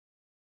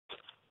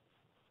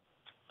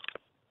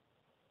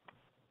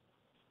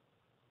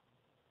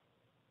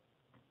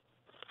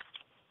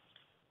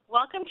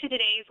Welcome to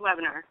today's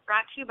webinar,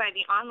 brought to you by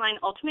the online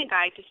Ultimate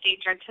Guide to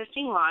State Drug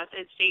Testing Laws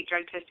at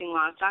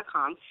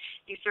statedrugtestinglaws.com,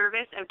 the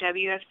service of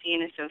WFC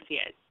 &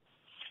 Associates.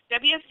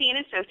 WFC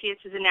 &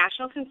 Associates is a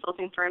national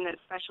consulting firm that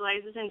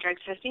specializes in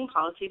drug testing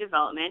policy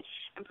development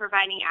and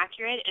providing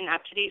accurate and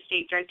up-to-date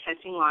state drug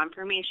testing law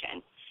information.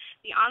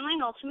 The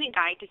online Ultimate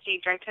Guide to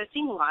State Drug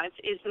Testing Laws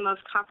is the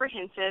most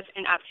comprehensive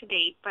and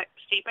up-to-date, but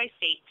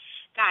state-by-state,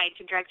 guide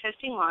to drug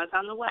testing laws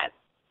on the web.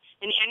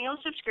 An annual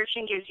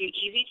subscription gives you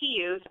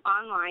easy-to-use,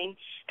 online,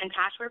 and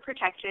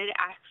password-protected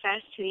access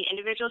to the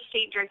individual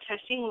state drug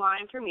testing law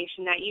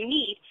information that you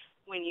need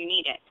when you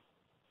need it.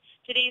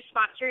 Today's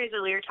sponsor is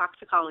Alere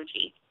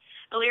Toxicology.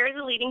 Alere is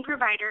a leading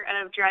provider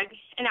of drug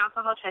and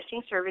alcohol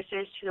testing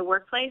services to the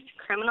workplace,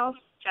 criminal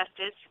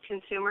justice,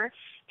 consumer,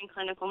 and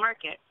clinical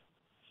market.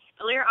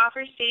 Alere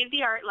offers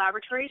state-of-the-art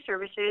laboratory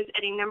services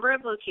at a number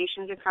of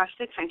locations across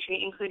the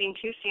country, including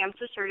 2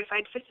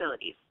 SAMHSA-certified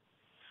facilities.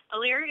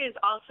 Alere is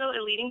also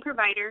a leading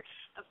provider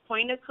of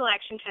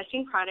point-of-collection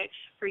testing products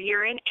for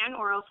urine and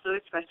oral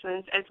fluid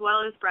specimens, as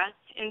well as breath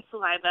and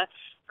saliva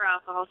for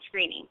alcohol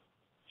screening.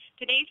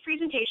 Today's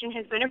presentation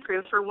has been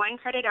approved for 1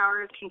 credit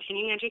hour of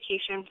continuing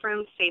education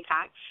from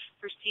SAPAC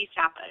for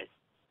CSAPAs.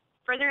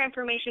 Further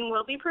information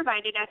will be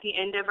provided at the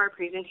end of our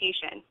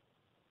presentation.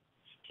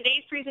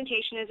 Today's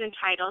presentation is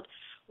entitled,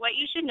 What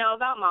You Should Know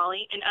About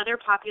Molly and Other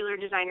Popular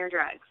Designer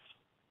Drugs,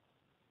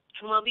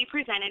 and will be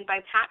presented by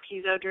Pat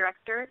Pizzo,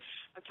 Director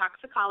of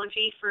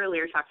Toxicology for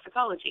Alere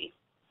Toxicology.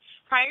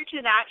 Prior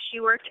to that, she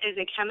worked as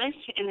a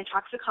chemist in the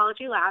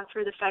toxicology lab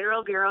for the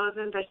Federal Bureau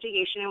of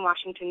Investigation in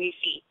Washington,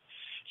 D.C.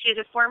 She is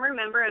a former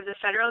member of the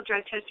Federal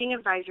Drug Testing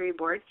Advisory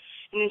Board,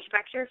 an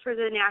inspector for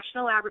the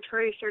National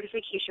Laboratory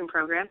Certification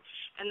Program,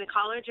 and the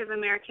College of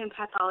American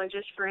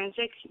Pathologists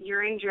Forensic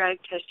Urine Drug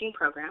Testing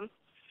Program,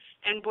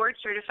 and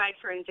board-certified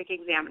forensic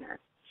examiner.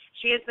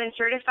 She has been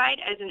certified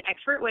as an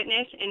expert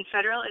witness in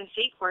federal and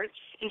state courts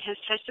and has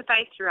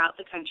testified throughout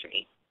the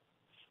country.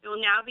 It will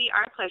now be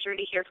our pleasure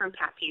to hear from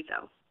Pat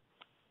Pizzo.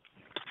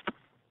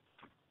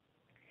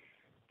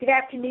 Good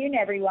afternoon,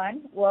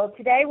 everyone. Well,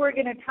 today we're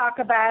going to talk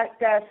about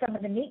some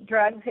of the neat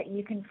drugs that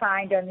you can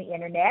find on the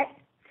Internet.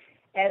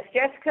 As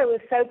Jessica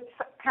was so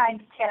kind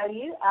to tell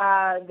you,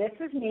 this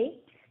is me,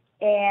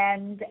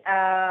 and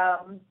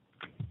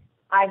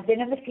I've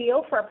been in the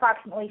field for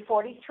approximately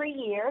 43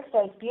 years.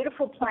 Those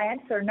beautiful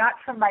plants are not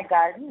from my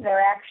garden. They're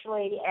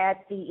actually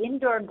at the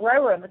indoor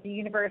grow room at the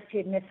University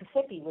of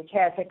Mississippi, which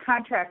has a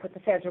contract with the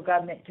federal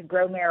government to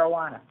grow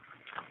marijuana.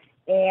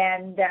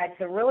 And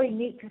it's a really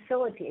neat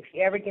facility if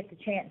you ever get the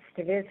chance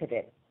to visit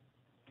it.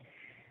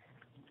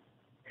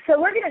 So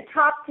we're going to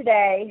talk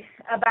today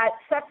about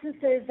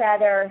substances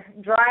that are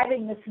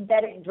driving the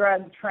synthetic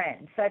drug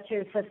trend, such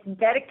as the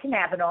synthetic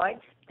cannabinoids,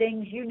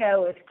 things you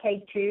know as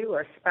K2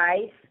 or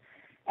spice,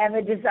 and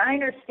the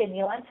designer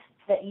stimulants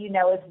that you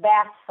know as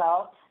bath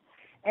salts,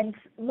 and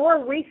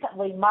more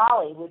recently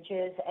Molly, which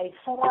is a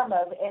form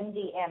of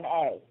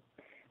MDMA.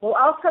 We'll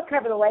also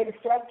cover the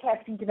latest drug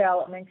testing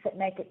developments that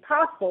make it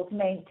possible to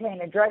maintain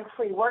a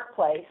drug-free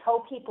workplace,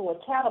 hold people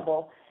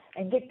accountable,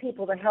 and get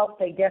people the help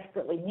they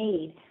desperately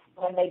need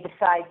when they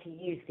decide to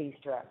use these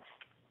drugs.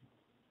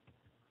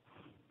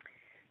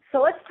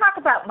 So let's talk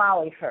about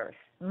Molly first.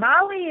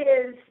 Molly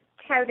is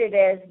touted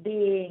as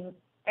being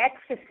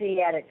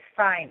ecstasy at its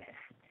finest.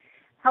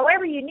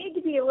 However, you need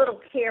to be a little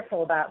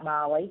careful about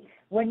Molly.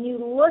 When you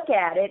look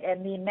at it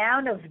and the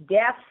amount of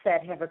deaths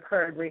that have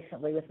occurred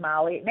recently with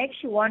Molly, it makes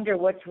you wonder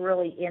what's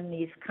really in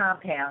these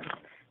compounds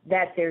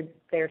that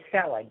they're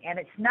selling. And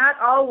it's not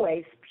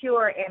always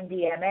pure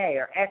MDMA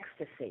or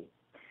ecstasy.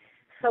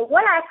 So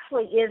what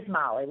actually is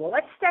Molly? Well,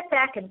 let's step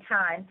back in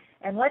time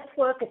and let's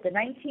look at the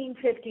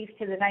 1950s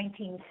to the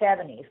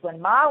 1970s, when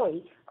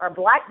Molly, or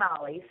black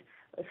mollies,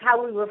 was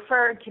how we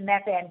referred to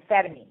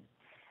methamphetamine.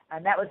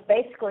 And that was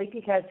basically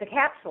because the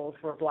capsules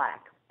were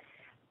black.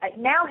 It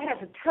now has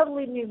a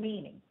totally new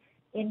meaning.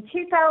 In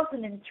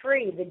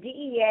 2003, the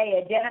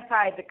DEA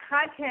identified the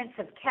contents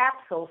of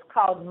capsules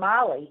called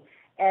Molly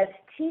as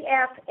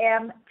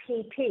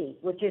TFMPP,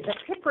 which is a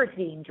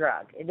piperazine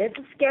drug. It is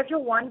a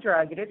Schedule I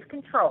drug. It is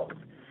controlled.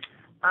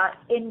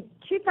 In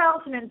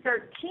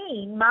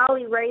 2013,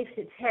 Molly raised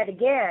its head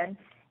again,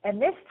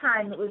 and this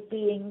time it was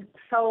being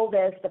sold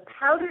as the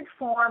powdered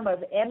form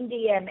of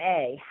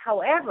MDMA.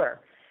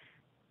 However,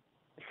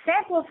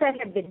 samples that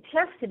have been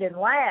tested in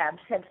labs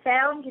have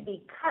found to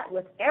be cut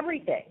with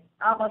everything,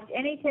 almost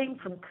anything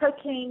from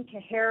cocaine to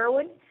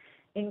heroin,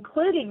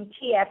 including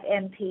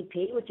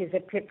TFMPP, which is a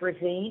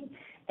piperazine,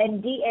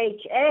 and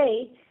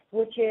DHA,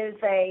 which is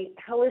a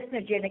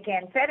hallucinogenic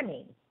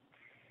amphetamine.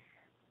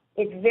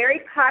 It's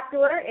very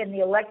popular in the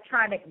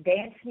electronic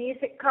dance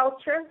music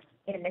culture,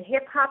 in the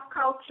hip-hop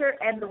culture,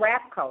 and the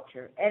rap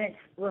culture, and it's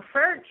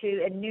referred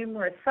to in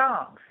numerous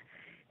songs.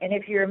 And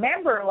if you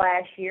remember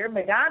last year,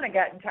 Madonna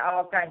got into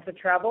all kinds of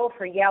trouble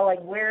for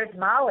yelling, "Where's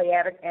Molly?"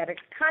 at a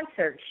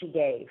concert she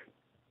gave.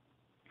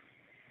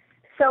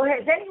 So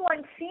has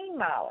anyone seen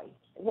Molly?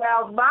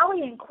 Well,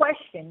 Molly in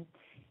question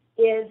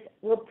is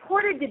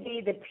reported to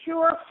be the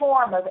pure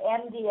form of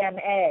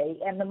MDMA,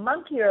 and the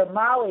monkey or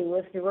Molly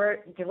was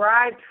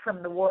derived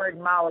from the word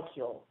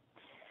molecule.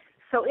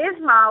 So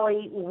is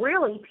Molly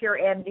really pure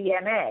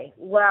MDMA?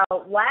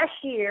 Well,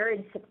 last year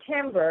in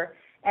September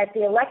at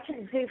the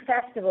Electric Zoo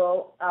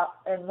Festival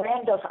in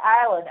Randolph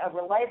Island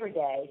over Labor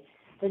Day,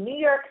 the New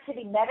York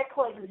City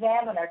Medical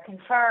Examiner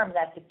confirmed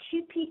that the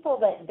 2 people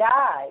that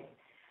died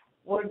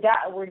were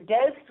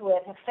dosed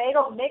with a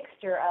fatal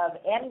mixture of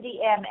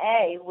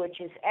MDMA, which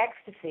is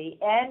ecstasy,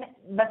 and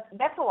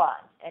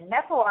methylone. And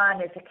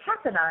methylone is a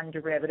cathinone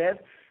derivative,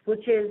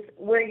 which is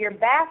where your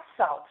bath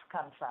salts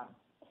come from.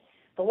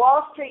 The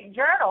Wall Street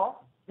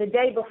Journal, the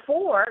day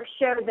before,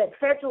 showed that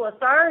federal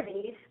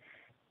authorities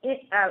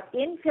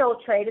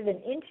infiltrated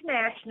an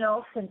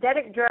international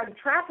synthetic drug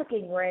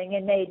trafficking ring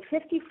and made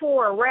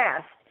 54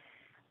 arrests,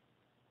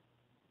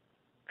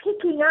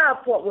 picking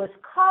up what was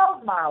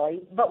called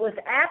Molly, but was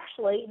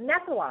actually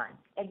methylone.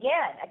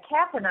 Again, a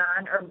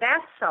cathinone or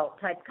bath salt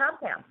type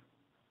compound.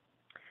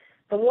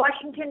 The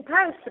Washington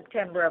Post,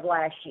 September of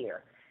last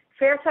year,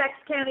 Fairfax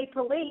County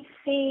Police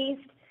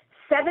seized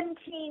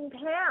 17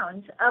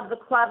 pounds of the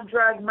club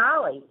drug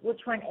Molly,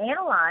 which when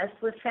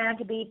analyzed was found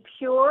to be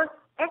pure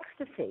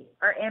ecstasy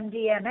or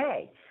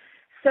MDMA.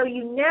 So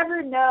you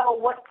never know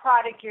what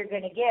product you're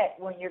going to get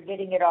when you're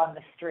getting it on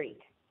the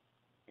street.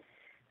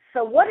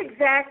 So what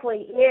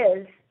exactly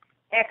is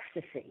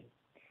ecstasy?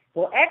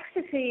 Well,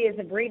 ecstasy is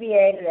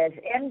abbreviated as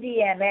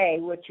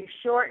MDMA, which is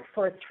short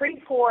for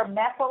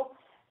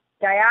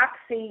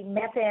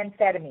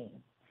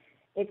 3,4-methoxymethamphetamine.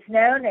 It's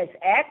known as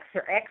X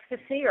or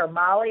ecstasy or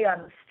Molly on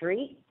the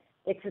street.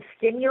 It's a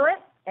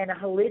stimulant and a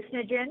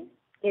hallucinogen.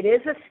 It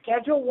is a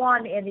Schedule I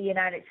in the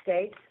United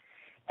States.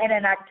 And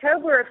in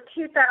October of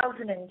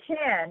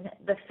 2010,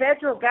 the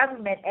federal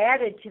government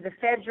added to the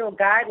federal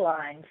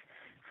guidelines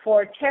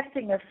for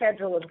testing of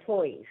federal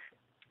employees.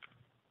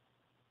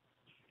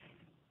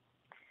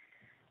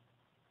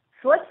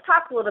 So let's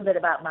talk a little bit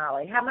about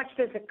Molly. How much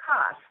does it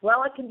cost?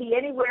 Well, it can be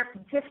anywhere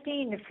from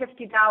 $15 to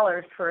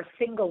 $50 for a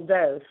single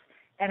dose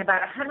and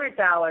about $100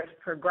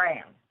 per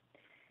gram.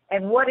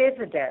 And what is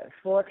a dose?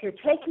 Well, if you're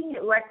taking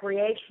it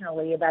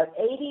recreationally, about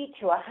 80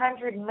 to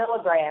 100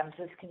 milligrams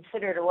is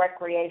considered a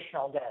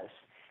recreational dose.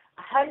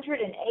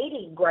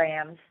 180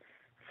 grams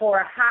for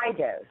a high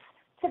dose.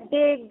 It's a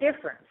big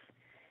difference.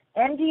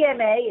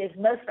 MDMA is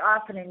most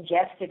often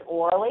ingested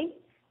orally.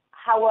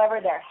 However,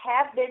 there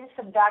have been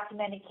some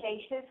documented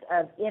cases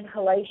of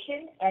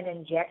inhalation and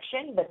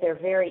injection, but they're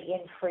very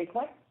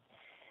infrequent.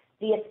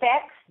 The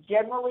effects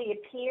generally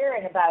appear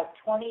in about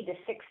 20 to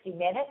 60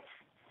 minutes.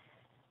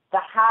 The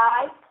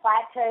high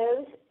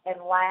plateaus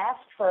and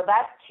last for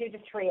about 2 to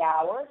 3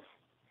 hours.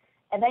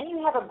 And then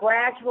you have a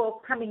gradual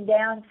coming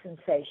down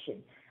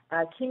sensation,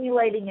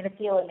 accumulating in a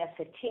feeling of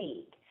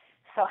fatigue.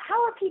 So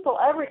how are people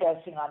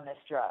overdosing on this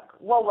drug?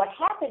 Well, what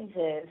happens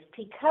is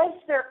because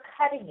they're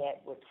cutting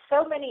it with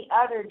so many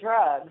other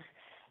drugs,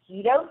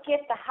 you don't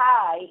get the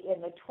high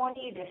in the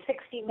 20 to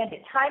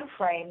 60-minute time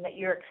frame that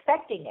you're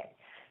expecting it.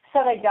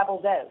 So they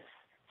double dose.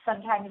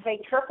 Sometimes they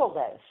triple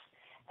dose.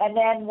 And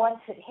then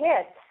once it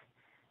hits,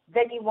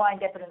 then you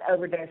wind up in an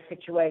overdose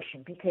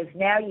situation because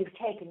now you've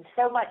taken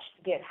so much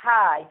to get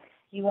high,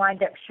 you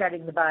wind up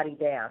shutting the body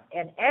down.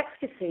 And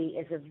ecstasy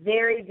is a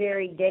very,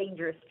 very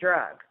dangerous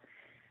drug.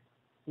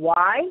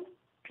 Why?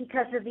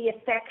 Because of the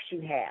effects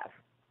you have.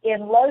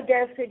 In low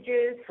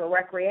dosages for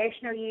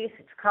recreational use,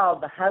 it's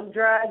called the hug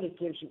drug. It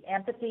gives you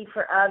empathy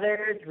for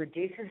others,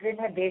 reduces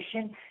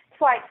inhibition. It's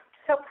why it's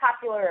so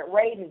popular at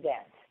rave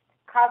events.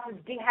 It causes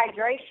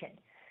dehydration.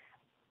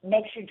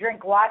 Makes you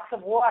drink lots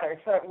of water.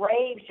 So at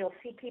raves, you'll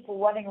see people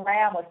running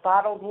around with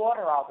bottled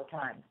water all the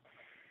time.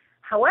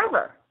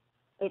 However,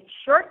 it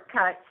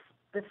shortcuts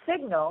the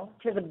signal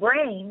to the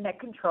brain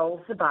that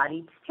controls the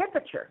body's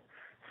temperature.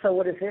 So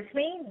what does this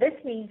mean? This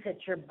means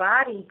that your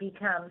body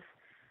becomes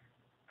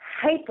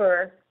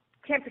hyper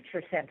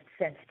temperature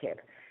sensitive.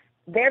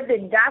 There have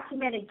been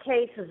documented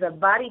cases of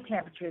body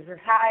temperatures as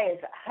high as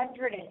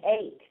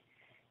 108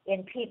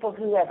 in people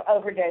who have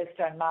overdosed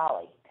on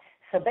Molly.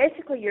 So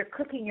basically you're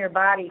cooking your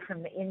body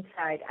from the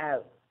inside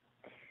out.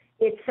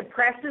 It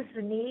suppresses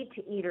the need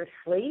to eat or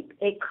sleep.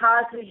 It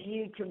causes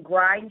you to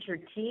grind your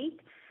teeth.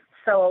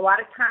 So a lot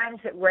of times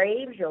at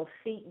raves you'll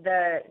see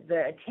the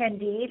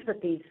attendees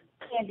with these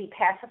candy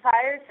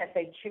pacifiers that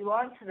they chew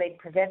on so they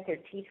prevent their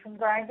teeth from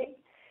grinding,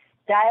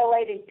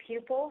 dilated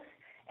pupils,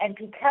 and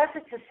because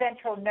it's a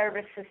central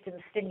nervous system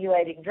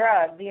stimulating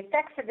drug, the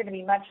effects are going to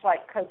be much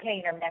like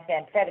cocaine or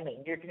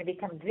methamphetamine. You're going to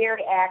become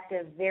very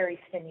active, very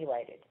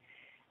stimulated.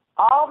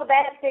 All the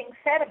bad things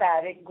said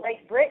about it,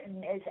 Great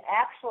Britain is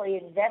actually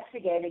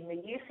investigating the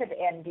use of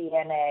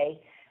MDMA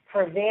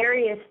for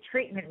various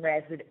treatment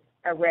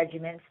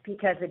regimens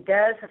because it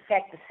does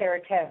affect the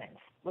serotonins,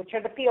 which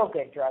are the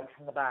feel-good drugs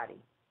in the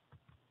body.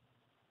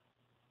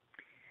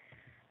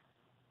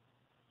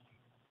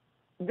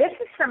 This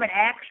is from an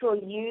actual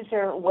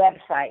user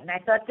website, and I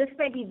thought this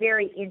may be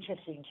very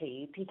interesting to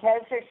you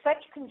because there's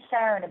such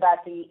concern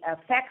about the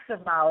effects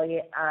of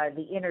Molly,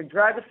 the inner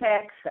drug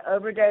effects, the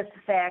overdose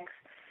effects.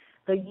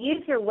 The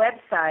user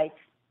websites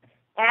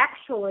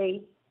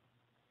actually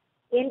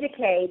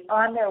indicate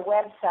on their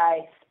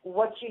websites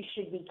what you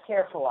should be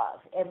careful of.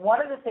 And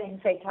one of the things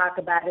they talk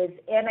about is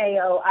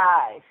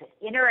MAOIs.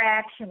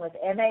 Interaction with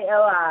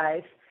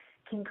MAOIs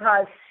can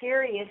cause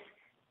serious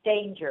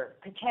danger,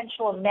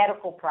 potential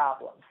medical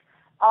problems.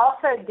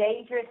 Also,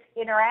 dangerous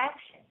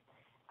interaction.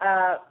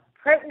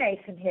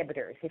 Proteinase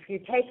inhibitors. If you're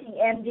taking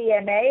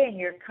MDMA and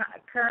you're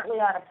currently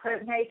on a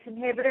proteinase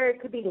inhibitor,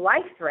 it could be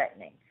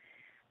life-threatening.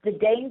 The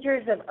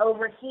dangers of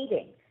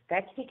overheating.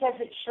 That's because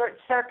it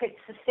short-circuits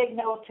the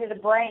signal to the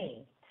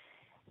brain.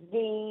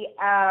 So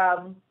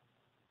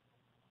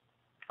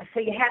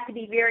you have to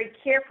be very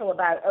careful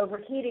about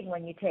overheating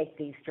when you take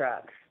these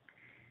drugs.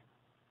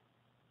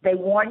 They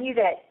warn you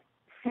that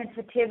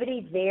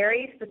sensitivity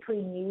varies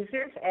between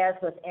users, as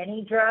with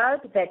any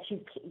drug, that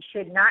you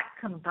should not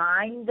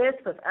combine this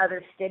with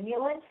other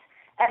stimulants.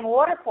 And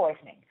water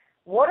poisoning.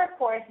 Water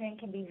poisoning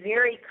can be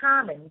very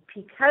common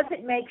because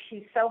it makes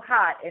you so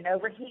hot and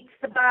overheats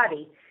the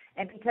body,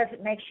 and because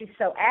it makes you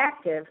so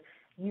active,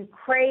 you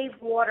crave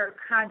water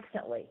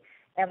constantly.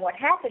 And what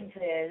happens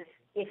is,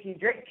 if you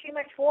drink too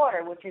much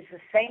water, which is the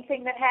same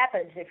thing that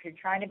happens if you're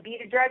trying to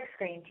beat a drug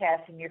screen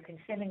test and you're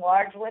consuming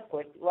large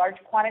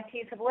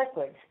quantities of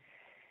liquids,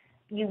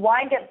 you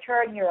wind up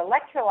throwing your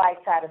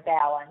electrolytes out of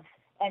balance,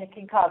 and it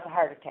can cause a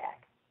heart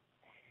attack.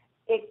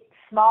 A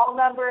small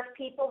number of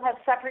people have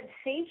suffered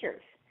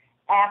seizures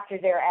after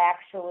they're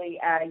actually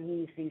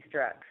used these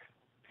drugs.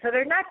 So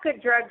they're not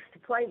good drugs to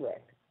play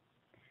with.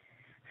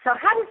 So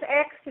how does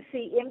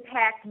ecstasy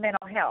impact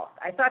mental health?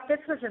 I thought this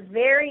was a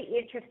very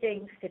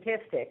interesting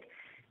statistic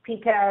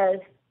because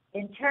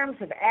in terms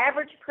of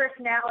average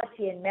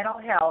personality and mental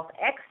health,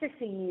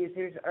 ecstasy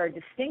users are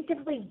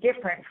distinctively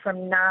different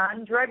from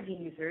non-drug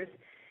users.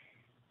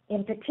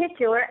 In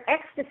particular,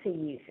 ecstasy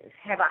users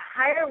have a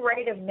higher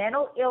rate of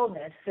mental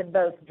illness than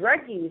both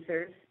drug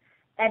users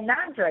and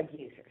non-drug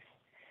users.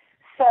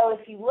 So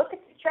if you look at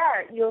the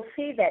chart, you'll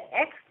see that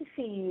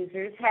ecstasy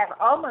users have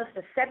almost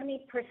a 70%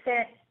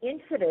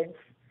 incidence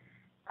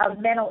of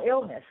mental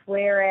illness,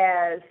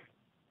 whereas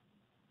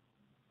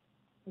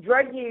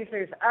drug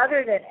users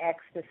other than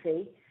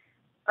ecstasy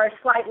are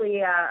slightly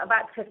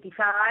about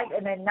 55,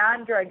 and then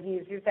non-drug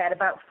users at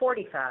about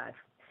 45.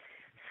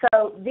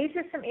 So these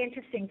are some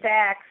interesting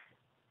facts.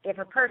 If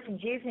a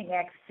person's using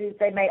ecstasy,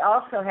 they may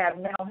also have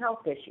mental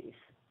health issues.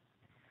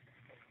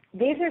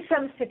 These are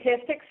some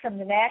statistics from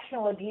the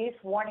National Abuse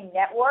Warning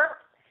Network.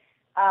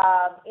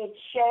 It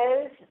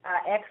shows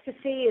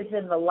ecstasy is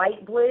in the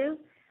light blue,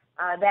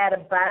 that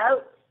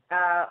about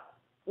a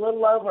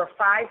little over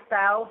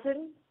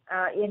 5,000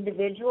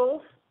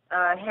 individuals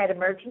had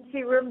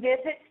emergency room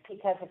visits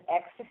because of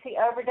ecstasy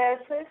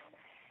overdoses.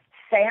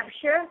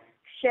 SAMHSA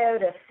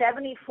showed a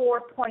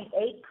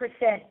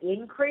 74.8%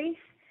 increase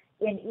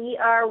in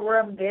ER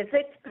room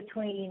visits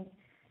between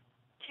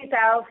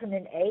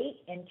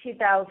 2008 and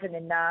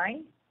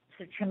 2009.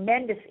 It's a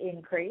tremendous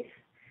increase.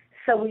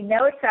 So we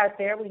know it's out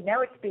there. We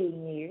know it's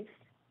being used.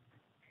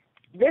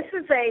 This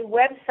is a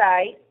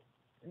website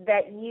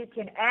that you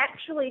can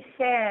actually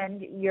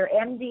send your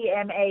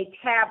MDMA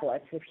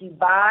tablets. If you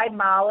buy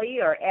Molly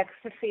or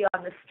ecstasy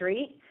on the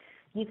street,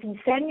 you can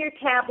send your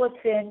tablets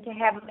in to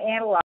have them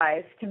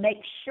analyzed to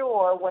make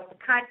sure what the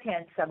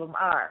contents of them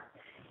are.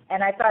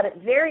 And I thought it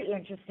very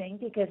interesting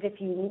because if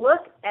you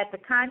look at the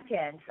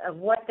contents of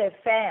what they've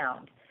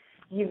found,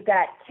 you've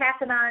got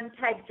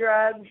cathinone-type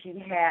drugs,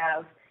 you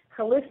have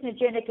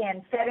hallucinogenic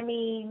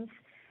amphetamines,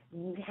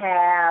 you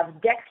have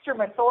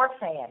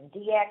dextromethorphan,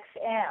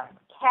 DXM,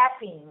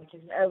 caffeine, which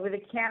is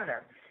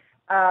over-the-counter,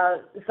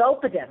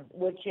 zolpidem,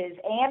 which is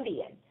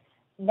Ambien,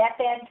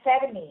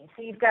 methamphetamine.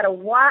 So you've got a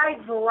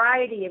wide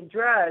variety of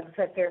drugs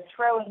that they're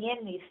throwing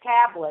in these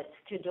tablets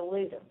to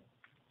dilute them.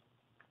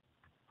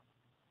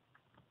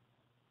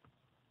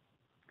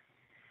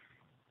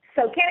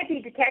 So can it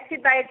be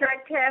detected by a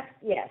drug test?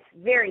 Yes,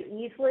 very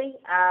easily.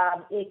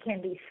 It can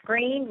be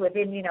screened with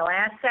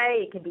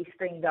immunoassay. It can be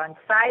screened on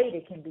site.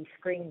 It can be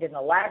screened in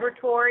the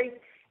laboratory.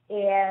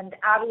 And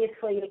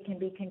obviously it can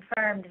be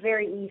confirmed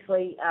very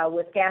easily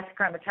with gas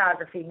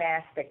chromatography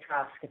mass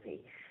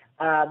spectroscopy.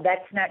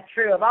 That's not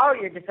true of all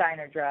your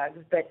designer drugs,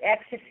 but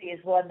ecstasy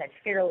is one that's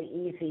fairly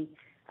easy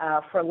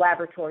for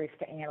laboratories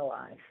to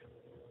analyze.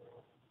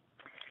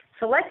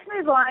 So let's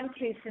move on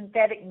to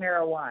synthetic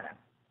marijuana.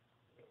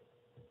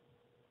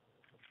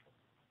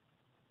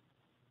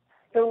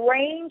 The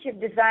range of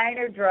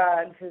designer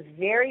drugs is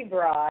very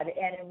broad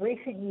and in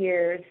recent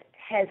years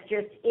has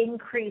just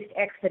increased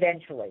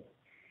exponentially.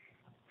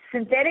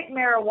 Synthetic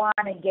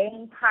marijuana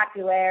gained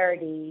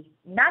popularity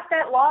not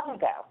that long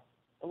ago.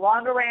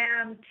 Along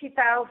around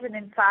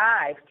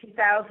 2005,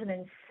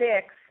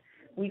 2006,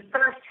 we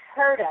first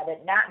heard of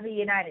it, not in the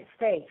United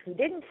States. We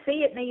didn't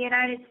see it in the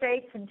United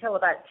States until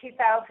about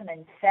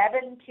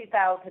 2007,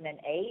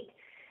 2008,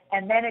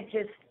 and then it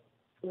just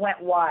went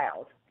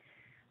wild.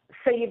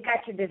 So you've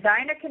got your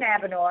designer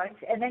cannabinoids,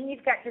 and then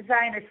you've got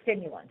designer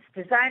stimulants.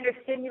 Designer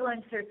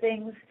stimulants are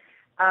things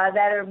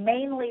that are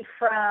mainly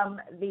from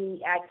the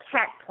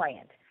cat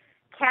plant.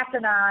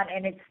 Cathinone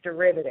and its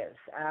derivatives,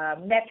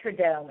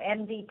 Metrodome,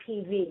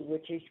 MDPV,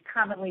 which is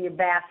commonly your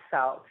bath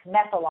salts,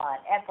 methylone,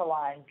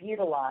 ethylene,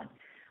 butylone,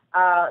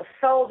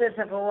 sold as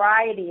a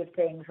variety of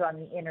things on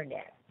the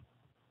internet.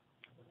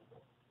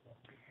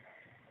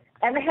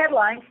 And the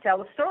headlines tell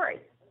the story.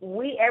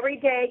 Every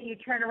day you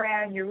turn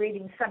around and you're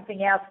reading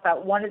something else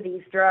about one of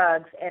these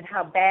drugs and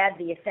how bad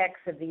the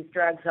effects of these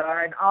drugs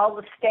are in all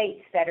the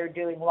states that are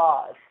doing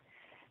laws.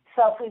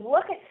 So if we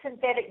look at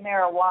synthetic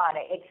marijuana,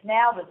 it's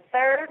now the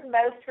third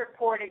most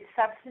reported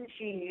substance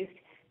used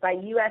by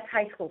U.S.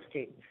 high school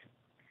students.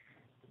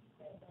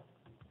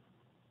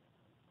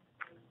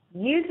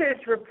 Users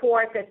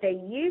report that they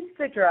use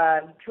the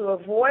drug to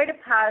avoid a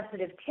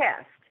positive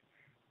test.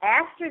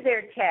 After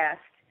their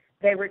test,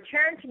 they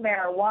return to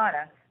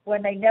marijuana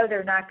when they know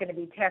they're not going to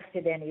be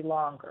tested any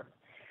longer.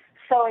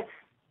 So it's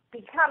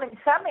become, in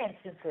some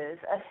instances,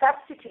 a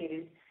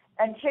substitute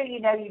until you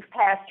know you've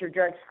passed your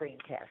drug screen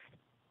test.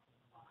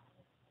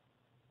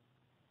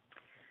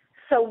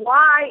 So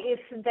why is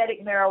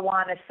synthetic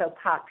marijuana so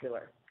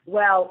popular?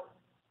 Well,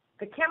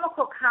 the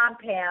chemical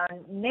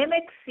compound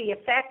mimics the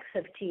effects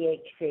of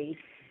THC,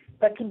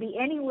 but can be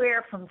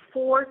anywhere from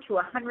 4 to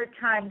 100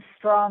 times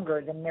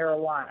stronger than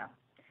marijuana.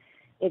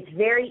 It's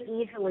very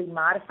easily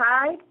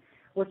modified,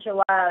 which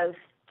allows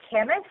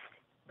chemists,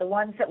 the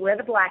ones that wear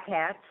the black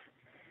hats,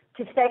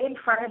 to stay in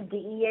front of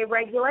DEA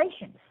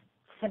regulations.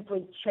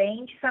 Simply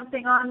change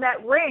something on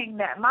that ring,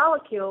 that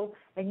molecule,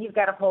 and you've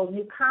got a whole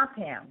new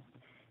compound.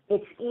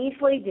 It's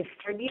easily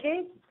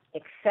distributed,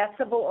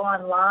 accessible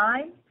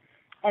online,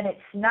 and it's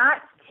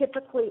not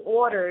typically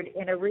ordered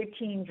in a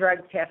routine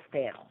drug test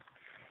panel.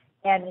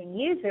 And the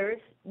users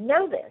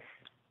know this.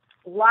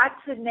 Lots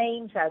of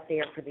names out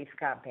there for these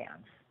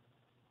compounds.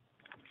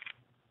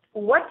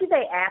 What do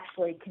they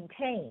actually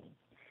contain?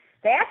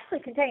 They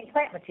actually contain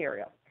plant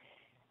material.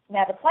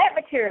 Now, the plant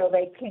material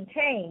they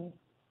contain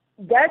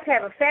does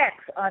have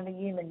effects on the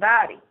human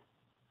body.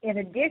 In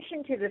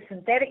addition to the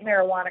synthetic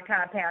marijuana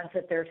compounds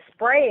that they're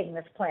spraying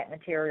this plant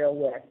material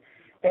with,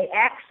 they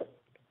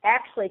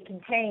actually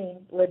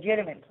contain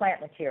legitimate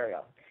plant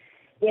material.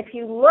 If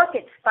you look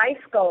at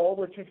Spice Gold,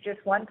 which is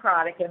just one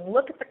product, and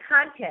look at the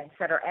contents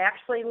that are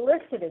actually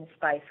listed in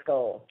Spice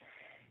Gold,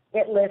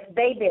 it lists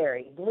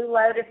bayberry, blue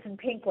lotus, and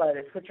pink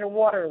lotus, which are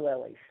water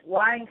lilies,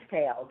 lion's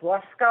tail,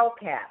 dwarf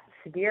skullcap,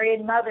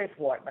 Siberian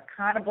motherswort,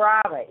 Macana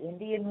brava,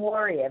 Indian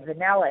warrior,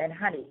 vanilla, and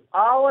honey.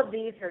 All of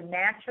these are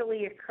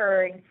naturally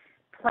occurring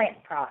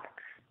plant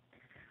products.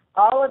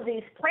 All of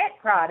these plant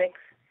products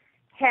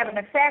have an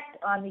effect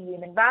on the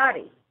human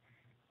body.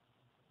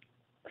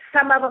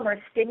 Some of them are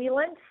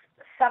stimulants.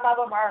 Some of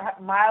them are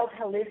mild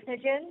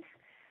hallucinogens.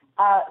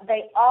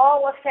 They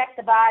all affect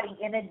the body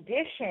in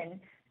addition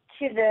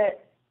to the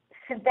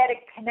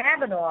synthetic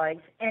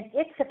cannabinoids and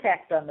its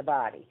effect on the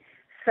body.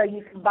 So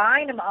you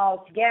combine them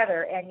all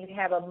together and you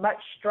have a much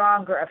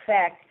stronger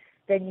effect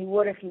than you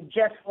would if you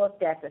just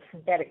looked at the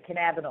synthetic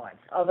cannabinoids,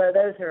 although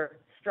those are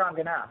strong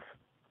enough.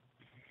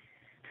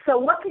 So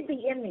what could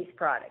be in these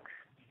products?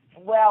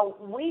 Well,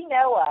 we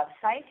know of,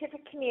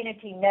 scientific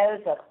community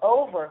knows of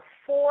over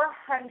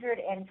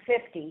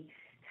 450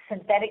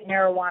 synthetic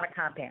marijuana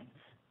compounds,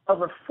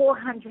 over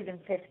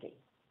 450.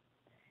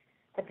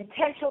 The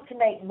potential to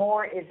make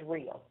more is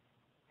real.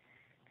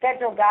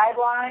 Federal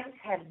guidelines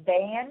have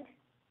banned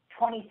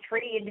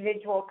 23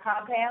 individual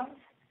compounds.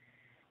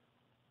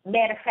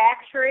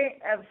 Manufacturing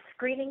of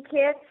screening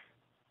kits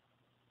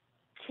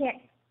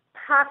can't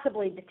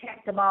possibly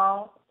detect them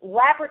all.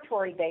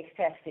 Laboratory-based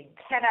testing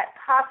cannot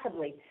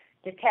possibly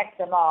detect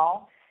them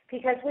all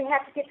because we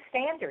have to get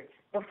standards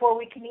before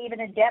we can even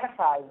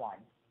identify one.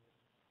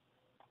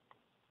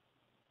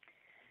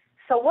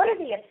 So what are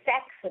the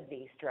effects of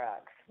these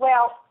drugs?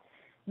 Well,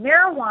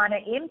 marijuana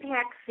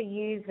impacts the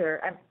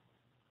user,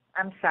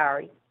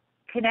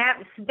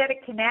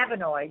 synthetic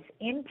cannabinoids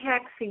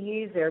impacts the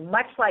user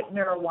much like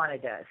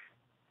marijuana does.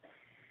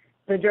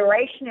 The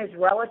duration is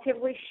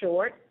relatively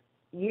short,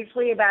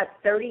 usually about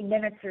 30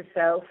 minutes or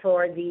so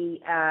for the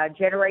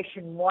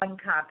Generation 1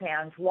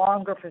 compounds,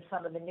 longer for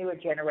some of the newer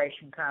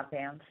generation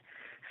compounds.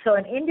 So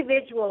an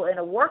individual in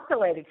a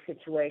work-related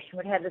situation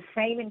would have the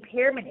same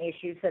impairment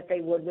issues that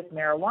they would with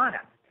marijuana.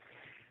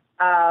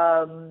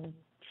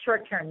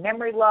 Short-term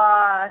memory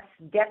loss,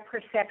 depth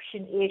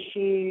perception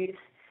issues,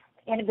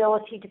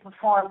 inability to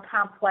perform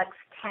complex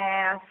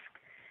tasks,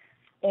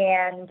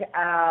 and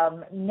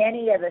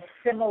many of the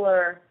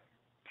similar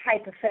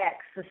type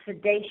effects, the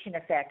sedation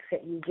effects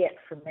that you get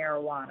from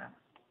marijuana.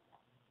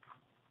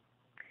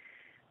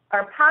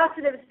 Are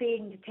positives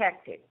being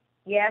detected?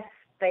 Yes,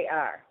 they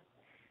are.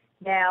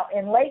 Now,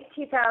 in late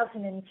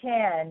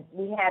 2010,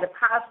 we had a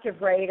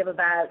positive rate of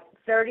about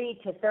 30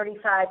 to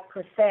 35%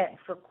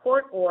 for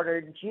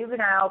court-ordered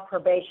juvenile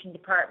probation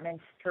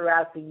departments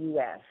throughout the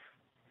U.S.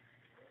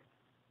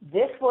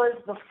 This was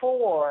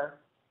before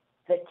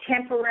the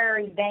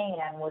temporary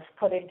ban was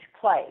put into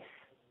place.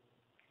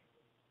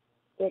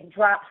 It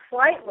dropped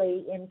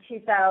slightly in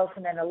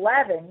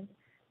 2011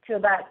 to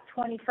about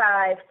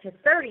 25 to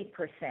 30%.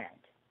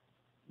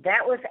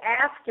 That was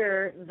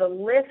after the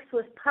list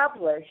was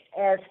published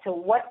as to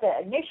what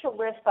the initial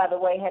list, by the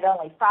way, had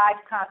only 5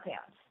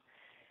 compounds.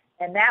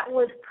 And that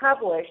was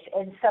published,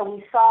 and so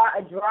we saw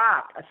a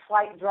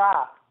slight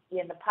drop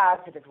in the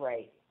positive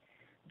rate.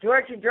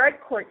 Georgia Drug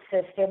Court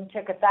System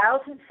took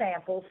 1,000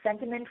 samples, sent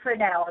them in for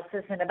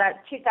analysis in about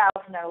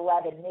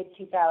 2011,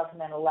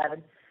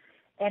 mid-2011,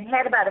 and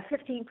had about a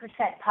 15%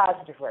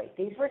 positive rate.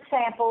 These were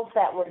samples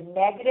that were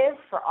negative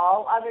for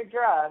all other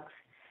drugs,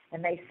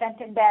 and they sent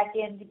them back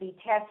in to be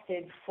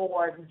tested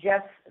for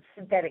just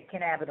synthetic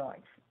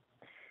cannabinoids.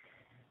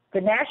 The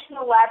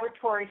National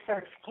Laboratory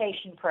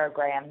Certification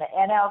Program, the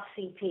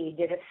NLCP,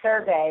 did a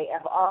survey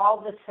of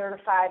all the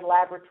certified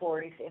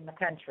laboratories in the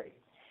country.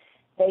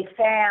 They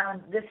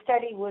found, this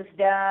study was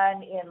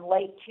done in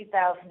late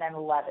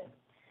 2011.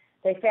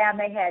 They found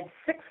they had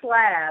 6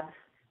 labs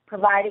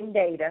providing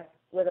data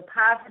with a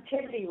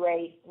positivity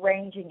rate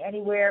ranging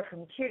anywhere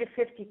from 2 to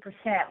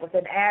 50%, with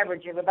an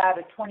average of about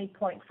a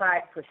 20.5%,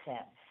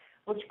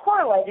 which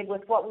correlated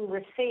with what we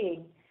were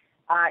seeing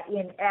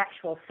in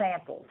actual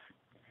samples.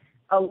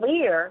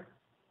 Alere,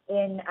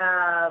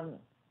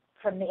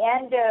 from the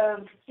end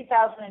of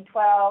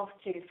 2012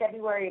 to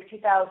February of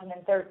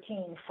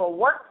 2013, for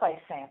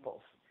workplace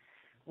samples,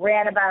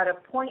 ran about a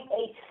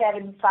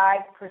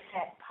 0.875%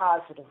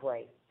 positive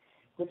rate,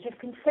 which is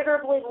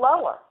considerably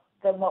lower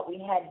than what we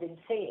had been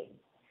seeing.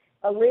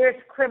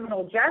 Alere's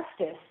criminal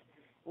justice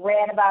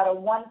ran about a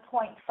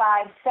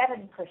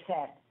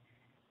 1.57%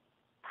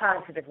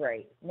 positive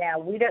rate. Now,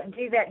 we don't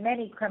do that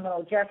many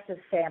criminal justice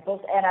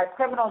samples, and our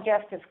criminal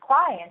justice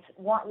clients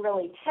weren't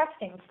really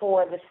testing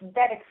for the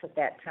synthetics at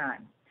that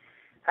time.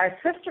 Our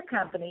sister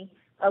company,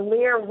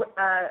 Alere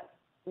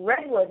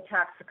Redwood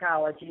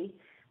Toxicology,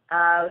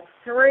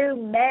 through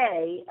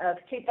May of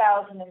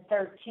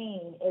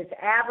 2013, is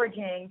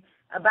averaging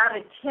about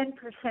a 10%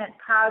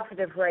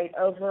 positive rate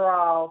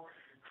overall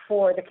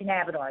for the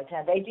cannabinoids.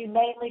 Now, they do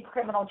mainly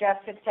criminal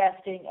justice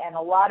testing, and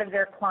a lot of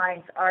their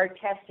clients are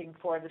testing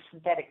for the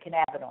synthetic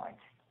cannabinoids.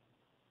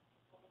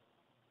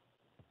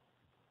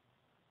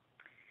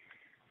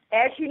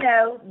 As you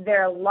know,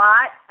 there are a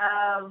lot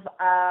of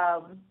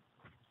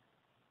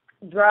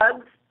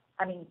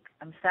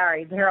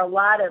there are a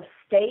lot of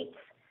states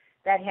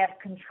that have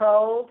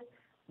controlled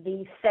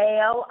the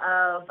sale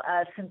of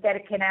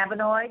synthetic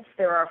cannabinoids.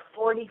 There are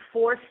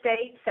 44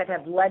 states that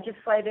have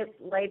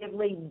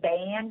legislatively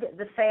banned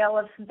the sale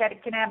of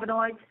synthetic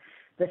cannabinoids.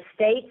 The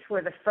states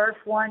were the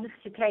first ones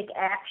to take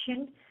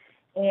action,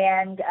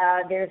 and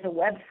there's a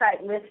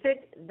website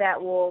listed that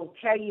will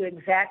tell you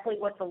exactly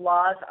what the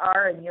laws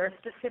are in your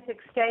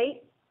specific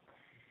state.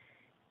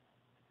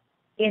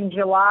 In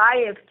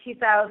July of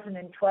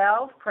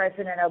 2012,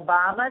 President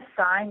Obama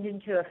signed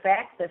into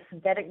effect the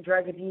Synthetic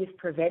Drug Abuse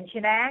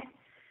Prevention Act,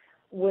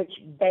 which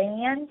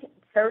banned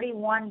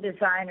 31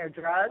 designer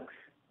drugs.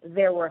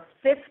 There were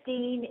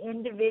 15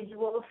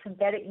 individual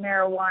synthetic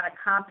marijuana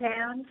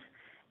compounds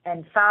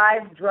and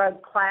 5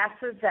 drug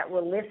classes that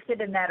were listed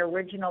in that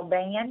original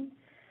ban.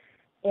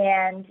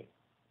 And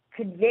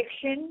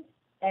conviction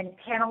and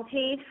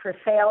penalties for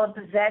sale and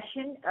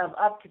possession of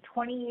up to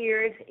 20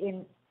 years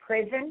in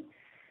prison.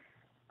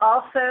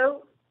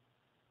 Also,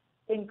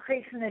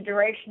 increasing the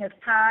duration of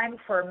time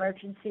for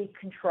emergency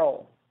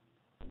control.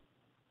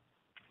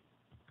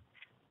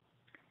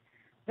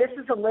 This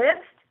is a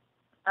list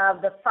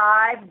of the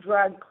 5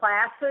 drug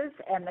classes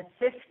and the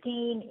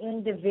 15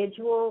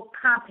 individual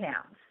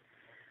compounds.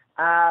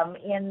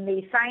 In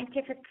the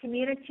scientific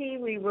community,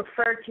 we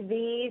refer to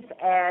these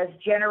as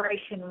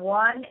Generation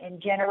 1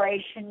 and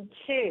Generation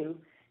 2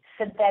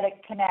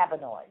 synthetic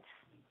cannabinoids.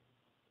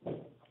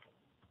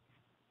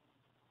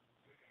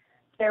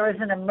 There was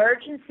an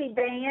emergency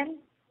ban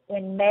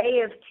in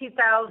May of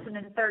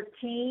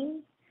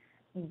 2013.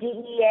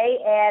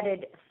 DEA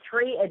added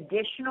 3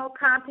 additional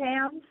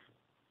compounds,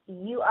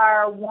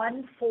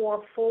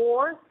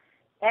 UR144,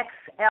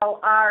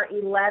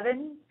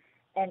 XLR11,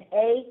 and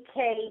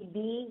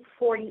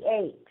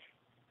AKB48.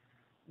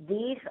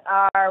 These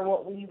are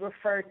what we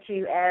refer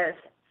to as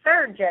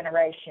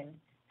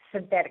third-generation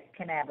synthetic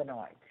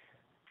cannabinoids.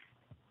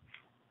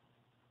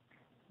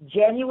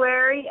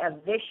 January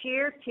of this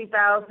year,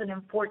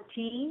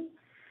 2014,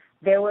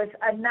 there was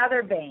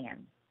another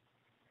ban.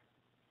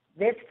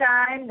 This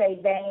time they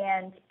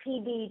banned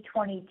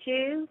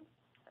PB22,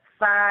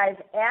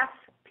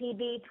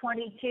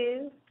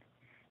 5-FPB22,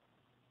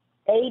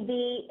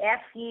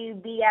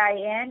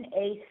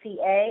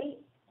 ABFUBIN-ACA,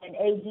 and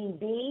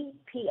ADB-PIN-AC.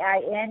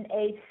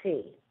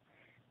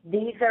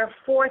 These are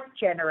 4th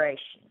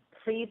generation.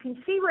 So you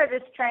can see where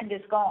this trend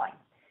is going.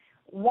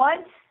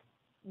 Once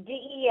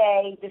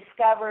DEA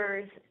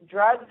discovers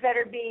drugs that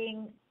are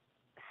being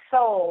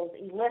sold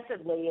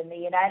illicitly in the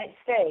United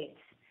States,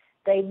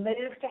 they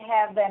move to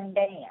have them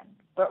banned.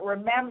 But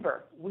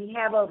remember, we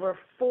have over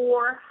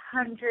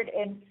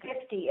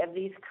 450 of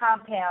these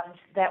compounds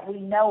that we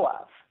know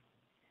of.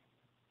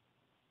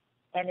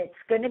 And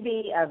it's going to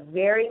be a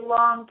very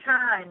long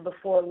time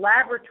before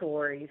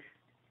laboratories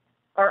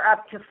are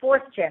up to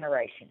 4th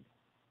generation.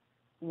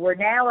 We're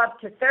now up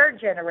to third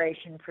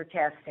generation for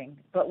testing,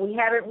 but we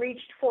haven't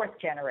reached fourth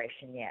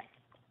generation yet.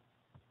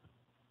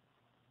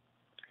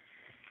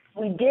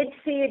 We did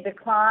see a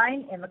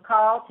decline in the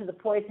call to the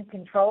poison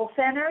control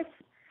centers.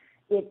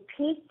 It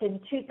peaked in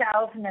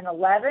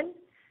 2011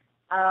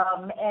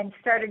 and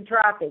started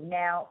dropping.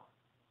 Now,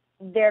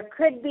 there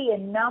could be a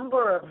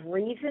number of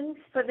reasons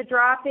for the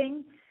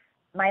dropping.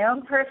 My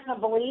own personal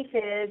belief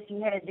is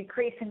you had a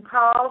decrease in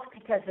calls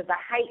because of the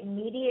heightened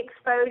media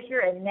exposure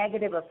and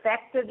negative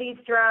effect of these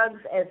drugs,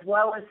 as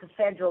well as the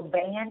federal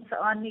bans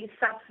on these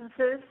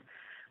substances.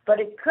 But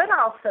it could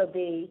also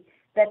be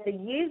that the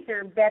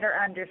user better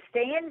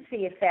understands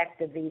the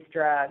effect of these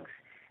drugs,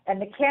 and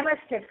the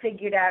chemists have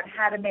figured out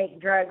how to make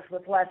drugs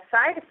with less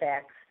side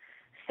effects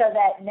so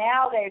that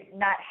now they're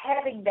not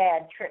having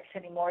bad trips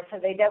anymore, so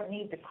they don't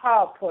need to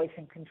call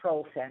Poison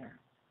Control Center.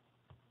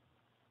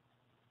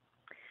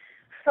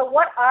 So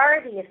what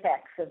are the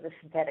effects of the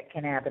synthetic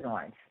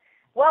cannabinoids?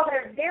 Well,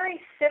 they're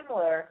very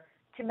similar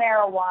to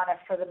marijuana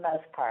for the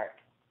most part.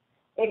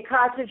 It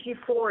causes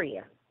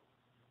euphoria,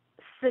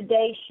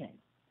 sedation,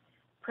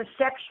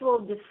 perceptual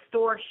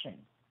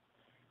distortion,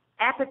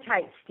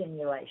 appetite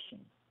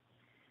stimulation,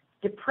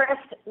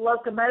 depressed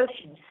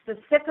locomotion,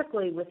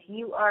 specifically with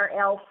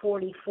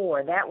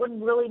URL44. That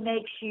one really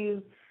makes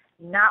you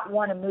not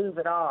want to move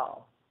at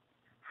all.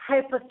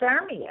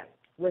 Hypothermia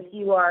with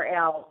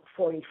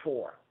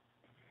URL44.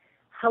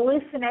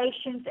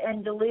 Hallucinations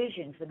and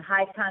delusions in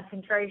high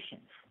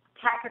concentrations,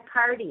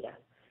 tachycardia,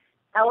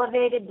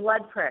 elevated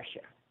blood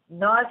pressure,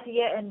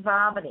 nausea and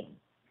vomiting.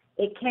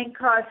 It can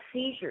cause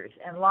seizures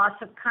and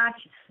loss of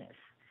consciousness.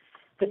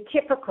 The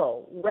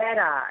typical red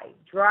eye,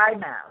 dry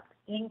mouth,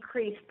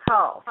 increased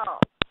pulse,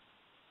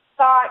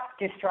 thought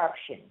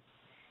disruption.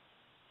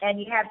 And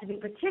you have to be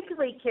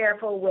particularly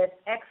careful with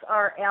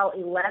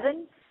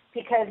XRL11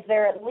 because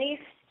there are at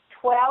least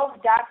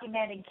 12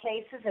 documented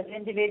cases of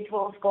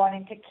individuals going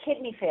into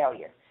kidney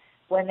failure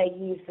when they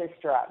use this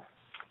drug.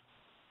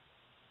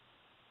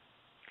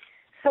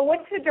 So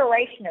what's the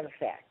duration of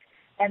effect?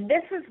 And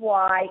this is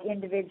why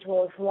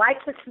individuals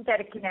like the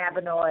synthetic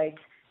cannabinoids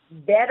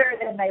better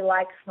than they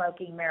like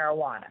smoking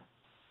marijuana.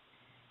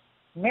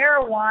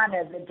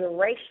 Marijuana, the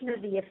duration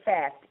of the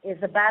effect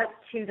is about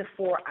 2 to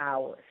 4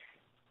 hours.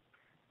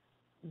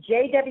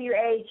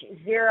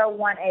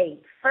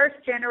 JWH-018,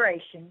 first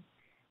generation,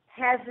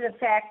 has an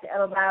effect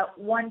of about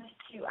 1 to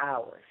 2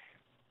 hours.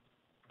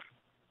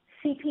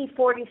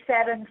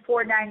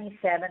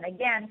 CP47-497,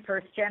 again,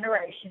 first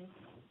generation,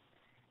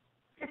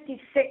 5 to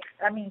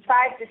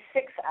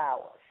 6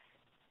 hours.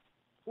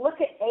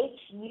 Look at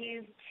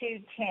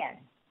HU210,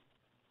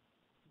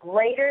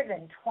 greater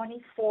than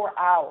 24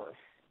 hours,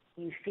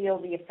 you feel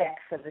the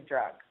effects of the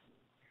drug.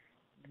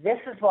 This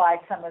is why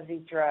some of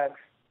these drugs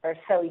are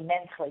so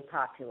immensely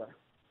popular.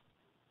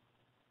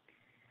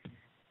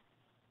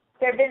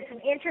 There have been some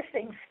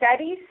interesting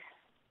studies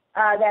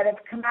that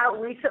have come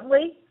out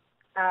recently.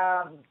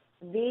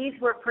 These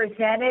were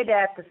presented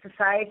at the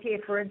Society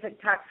of Forensic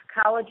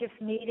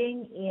Toxicologists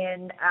meeting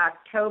in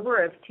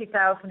October of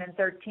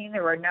 2013.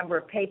 There were a number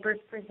of papers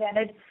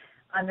presented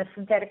on the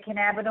synthetic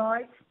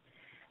cannabinoids.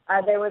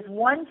 There was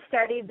one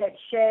study that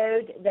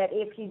showed that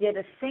if you did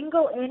a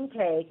single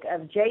intake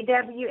of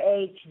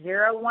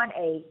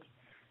JWH-018,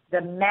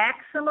 the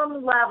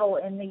maximum level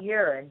in the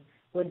urine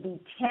would be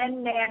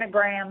 10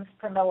 nanograms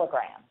per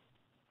milligram,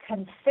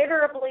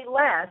 considerably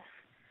less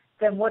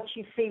than what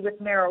you see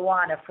with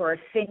marijuana for a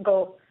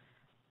single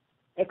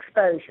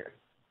exposure.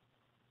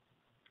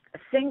 A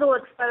single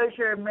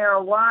exposure of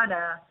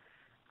marijuana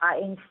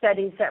in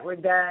studies that were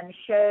done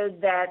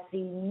showed that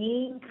the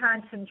mean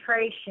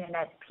concentration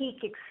at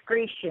peak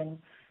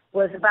excretion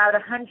was about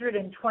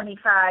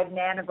 125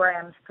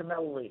 nanograms per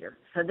milliliter.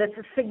 So this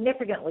is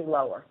significantly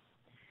lower.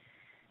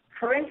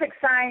 Forensic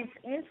Science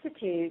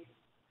Institute,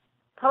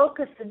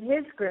 Polkus and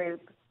his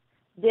group,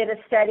 did a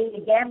study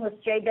again with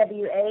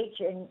JWH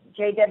and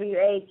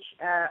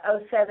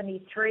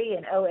JWH-073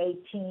 and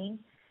 018,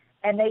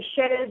 and they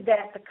showed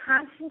that the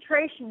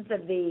concentrations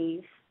of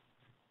these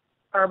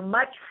are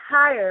much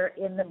higher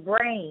in the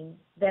brain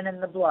than in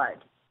the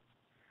blood.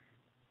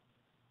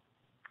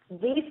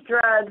 These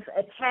drugs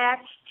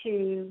attach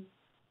to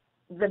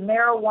the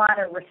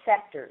marijuana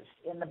receptors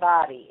in the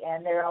body,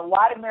 and there are a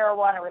lot of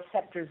marijuana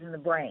receptors in the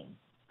brain.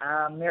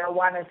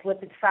 Marijuana is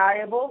lipid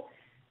soluble,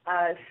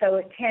 so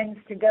it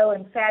tends to go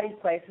in fatty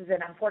places,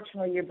 and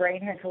unfortunately your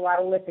brain has a lot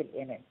of lipid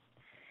in it.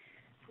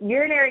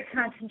 Urinary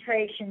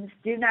concentrations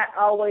do not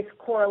always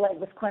correlate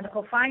with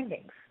clinical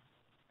findings,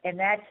 and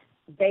that's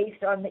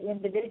based on the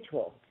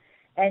individual.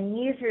 And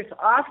users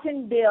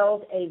often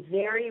build a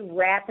very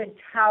rapid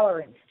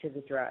tolerance to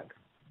the drug.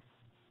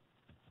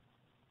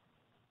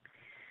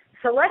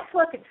 So let's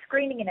look at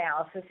screening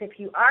analysis. If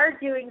you are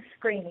doing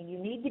screening, you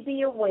need to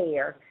be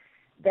aware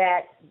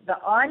that the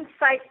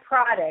on-site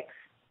products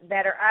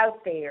that are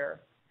out there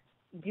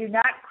do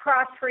not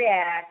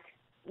cross-react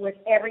with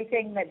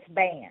everything that's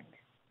banned.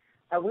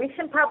 A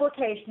recent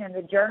publication in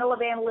the Journal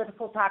of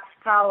Analytical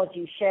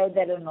Toxicology showed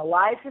that an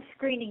ELISA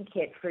screening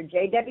kit for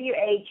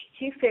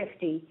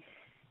JWH-250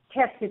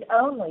 tested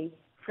only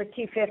for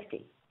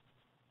 250.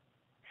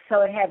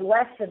 So it had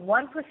less than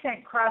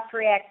 1%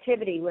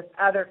 cross-reactivity with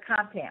other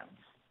compounds.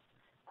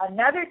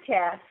 Another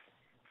test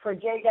for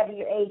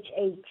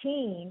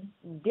JWH-18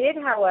 did,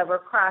 however,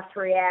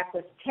 cross-react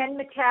with 10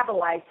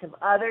 metabolites of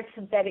other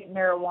synthetic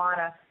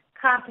marijuana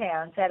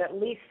compounds at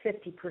least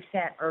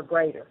 50% or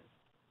greater.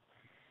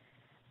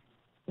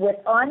 With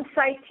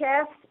on-site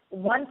tests,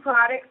 one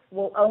product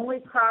will only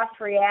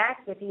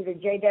cross-react with either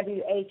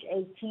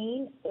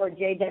JWH-18 or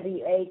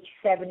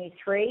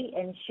JWH-73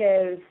 and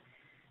shows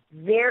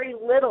very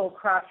little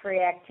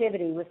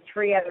cross-reactivity with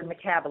 3 other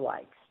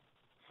metabolites.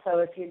 So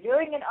if you're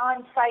doing an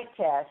on-site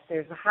test,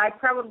 there's a high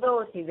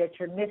probability that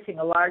you're missing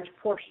a large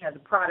portion of the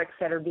products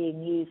that are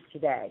being used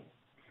today.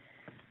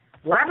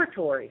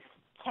 Laboratories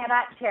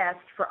cannot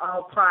test for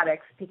all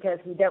products because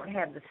we don't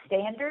have the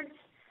standards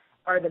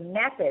or the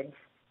methods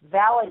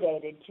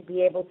validated to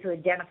be able to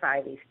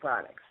identify these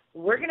products.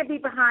 We're going to be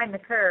behind the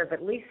curve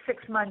at least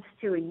 6 months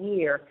to a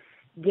year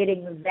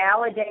getting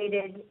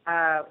validated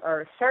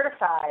or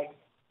certified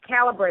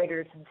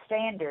calibrators and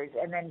standards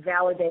and then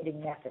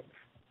validating methods.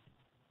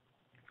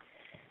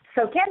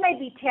 So can they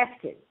be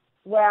tested?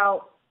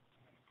 Well,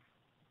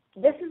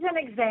 this is an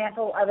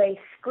example of a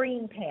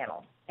screen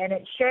panel, and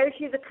it shows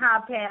you the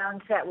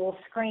compounds that will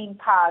screen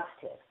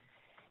positive.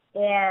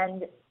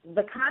 And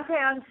the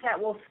compounds that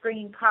will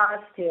screen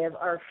positive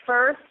are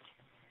first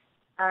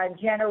and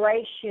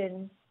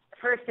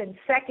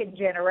second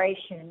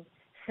generation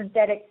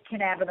synthetic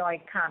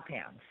cannabinoid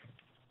compounds.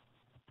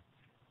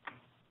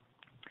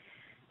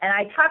 And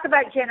I talk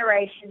about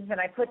generations, and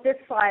I put this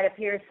slide up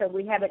here so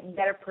we have it in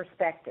better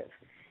perspective.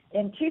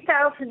 In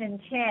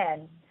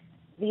 2010,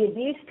 the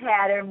abuse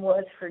pattern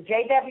was for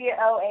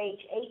JWOH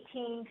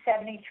 18,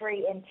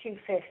 73, and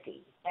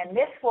 250. And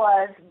this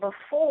was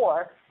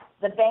before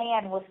the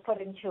ban was put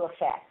into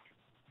effect.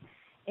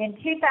 In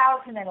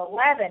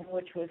 2011,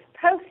 which was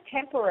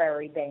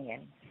post-temporary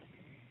ban,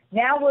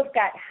 now we've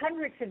got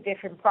hundreds of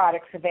different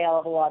products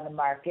available on the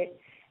market,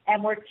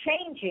 and we're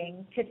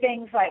changing to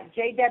things like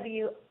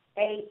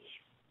JWH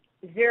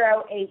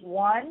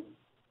 081,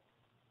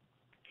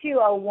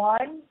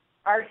 201,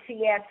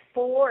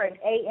 RCS4, and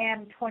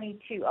AM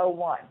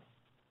 2201.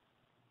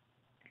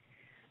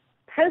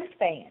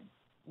 Post-ban,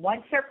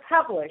 once they're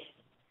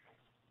published,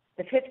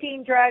 the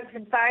 15 drugs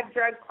and 5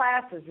 drug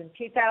classes in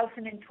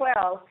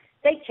 2012,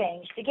 they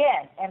changed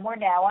again, and we're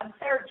now on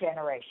 3rd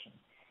generation.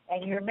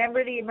 And you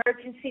remember the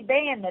emergency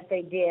ban that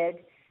they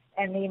did,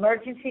 and the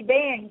emergency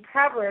ban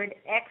covered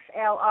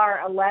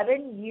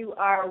XLR11,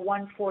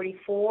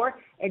 UR144,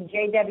 and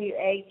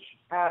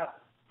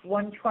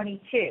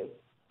JWH122.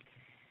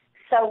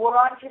 So we're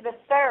on to the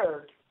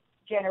 3rd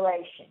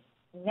generation.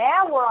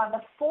 Now we're on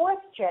the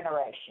 4th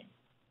generation.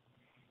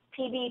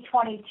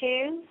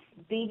 PB22,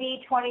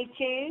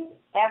 BB22,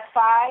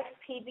 F5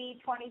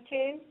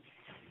 PB22.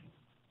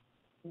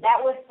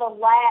 That was the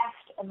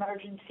last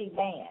emergency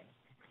ban.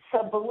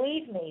 So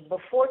believe me,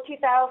 before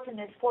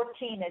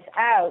 2014 is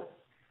out,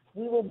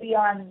 we will be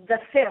on the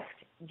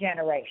 5th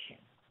generation.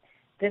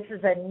 This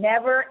is a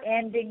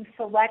never-ending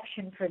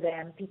selection for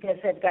them because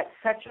they've got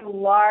such a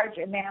large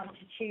amount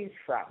to choose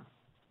from.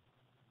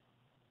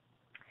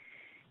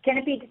 Can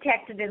it be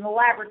detected in the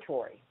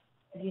laboratory?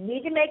 You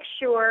need to make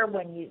sure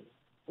when you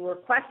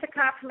request a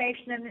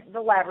confirmation in the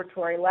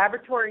laboratory,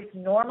 laboratories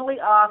normally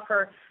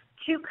offer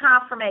 2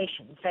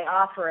 confirmations. They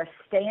offer a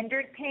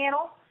standard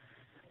panel,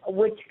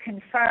 which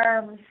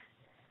confirms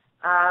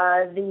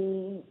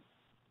the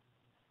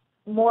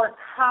more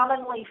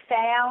commonly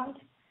found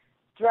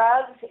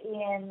drugs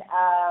in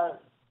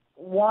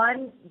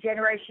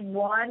generation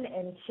 1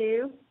 and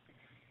 2.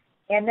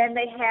 And then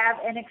they have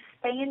an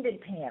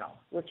expanded panel,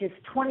 which is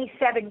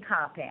 27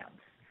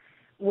 compounds,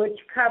 which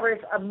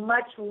covers a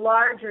much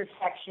larger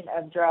section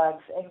of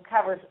drugs and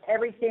covers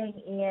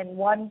everything in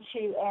 1,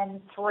 2,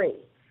 and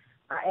 3.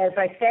 As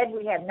I said,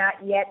 we have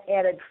not yet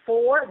added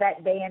 4.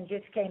 That ban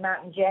just came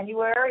out in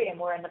January, and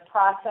we're in the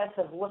process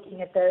of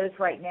looking at those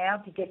right now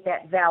to get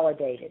that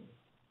validated.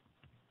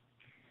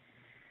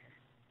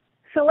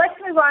 So let's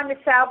move on to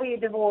Salvia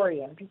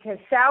divorium, because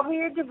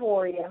Salvia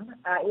divorium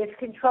is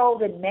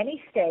controlled in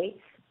many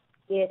states.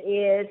 It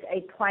is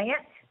a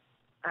plant.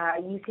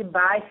 You can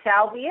buy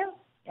salvia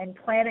and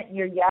plant it in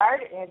your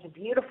yard. It has a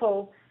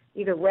beautiful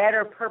either red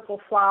or purple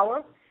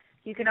flower.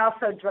 You can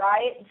also dry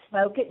it and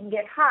smoke it and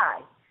get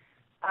high.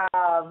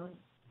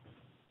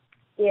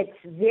 It's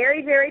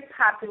very, very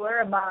popular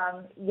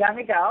among young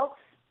adults.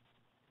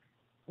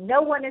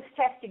 No one is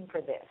testing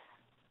for this.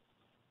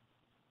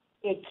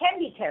 It can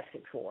be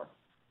tested for,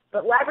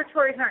 but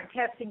laboratories aren't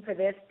testing for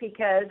this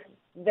because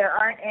there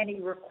aren't any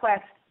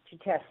requests to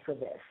test for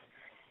this.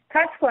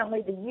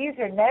 Consequently, the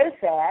user knows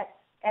that,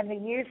 and the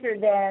user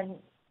then,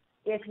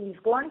 if he's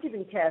going to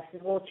be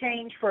tested, will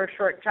change for a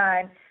short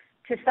time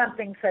to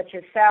something such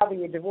as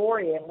Salvia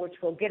divorium, which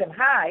will get him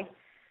high,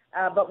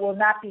 but will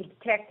not be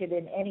detected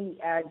in any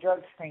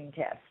drug screen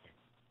test.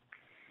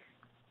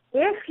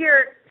 If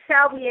your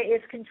salvia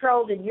is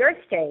controlled in your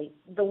state,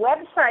 the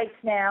websites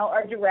now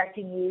are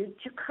directing you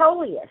to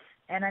Coleus.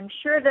 And I'm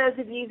sure those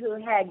of you who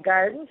had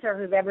gardens or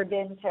who've ever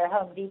been to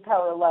Home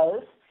Depot or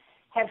Lowe's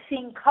have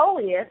seen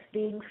Coleus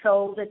being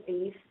sold at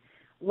these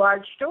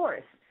large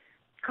stores.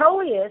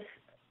 Coleus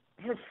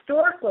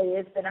historically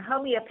has been a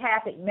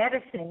homeopathic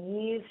medicine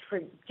used for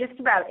just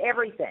about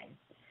everything.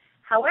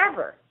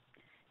 However,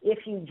 if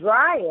you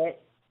dry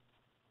it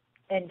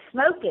and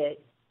smoke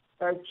it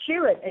or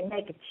chew it and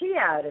make a tea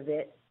out of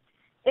it,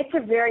 it's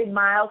a very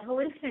mild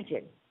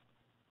hallucinogen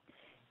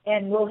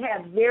and will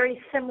have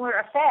very similar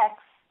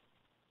effects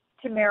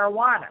to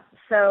marijuana.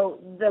 So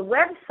the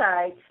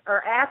websites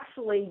are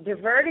actually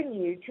diverting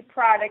you to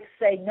products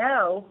they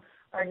know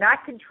are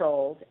not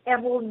controlled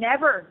and will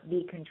never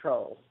be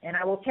controlled. And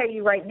I will tell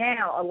you right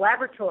now, a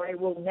laboratory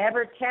will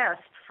never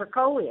test for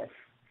Coleus.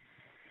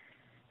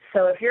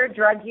 So if you're a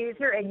drug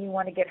user and you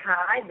want to get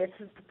high, this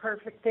is the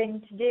perfect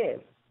thing to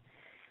do.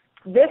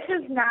 This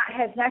has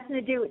nothing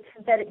to do with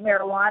synthetic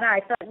marijuana.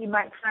 I thought you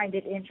might find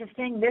it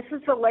interesting. This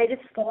is the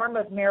latest form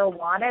of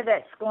marijuana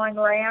that's going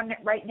around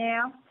right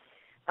now.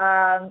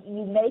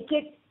 You make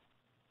it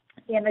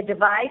in a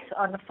device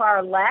on the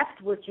far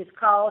left, which is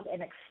called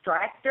an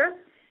extractor.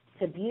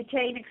 It's a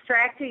butane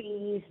extractor.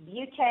 You use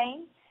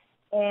butane,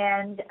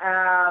 and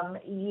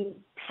you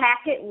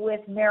pack it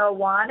with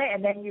marijuana,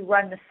 and then you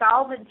run the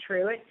solvent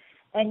through it,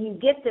 and you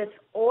get this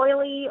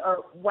oily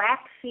or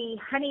waxy,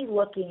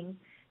 honey-looking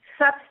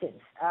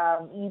substance.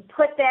 You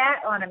put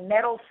that on a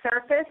metal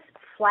surface,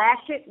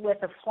 flash it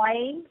with a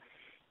flame,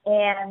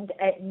 and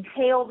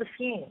inhale the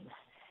fumes.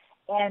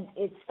 And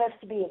it's supposed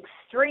to be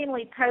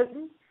extremely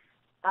potent.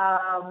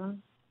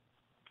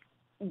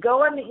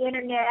 Go on the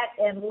internet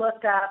and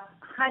look up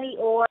honey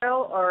oil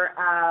or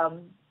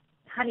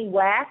honey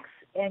wax,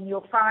 and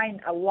you'll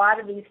find a lot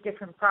of these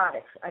different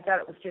products. I thought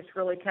it was just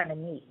really kind of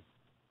neat.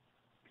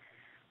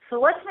 So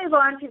let's move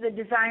on to the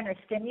designer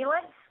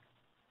stimulants.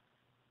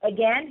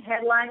 Again,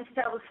 headlines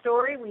tell the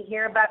story. We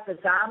hear about the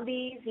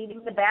zombies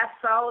eating the bath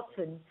salts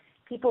and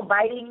people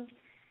biting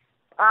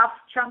off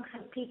chunks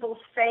of people's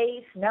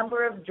face,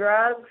 number of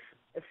drugs.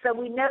 So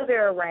we know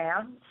they're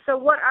around. So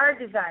what are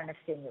designer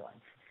stimulants?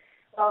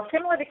 Well,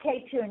 similar to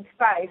K2 and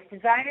Spice,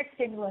 designer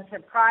stimulants are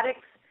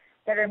products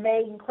that are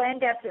made in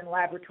clandestine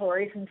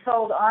laboratories and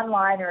sold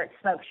online or at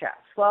smoke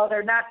shops. Well,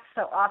 they're not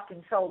so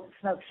often sold at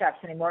smoke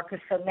shops anymore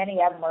because so many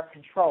of them are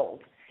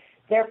controlled.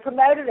 They're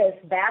promoted as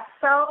bath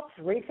salts,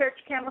 research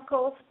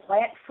chemicals,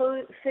 plant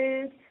food,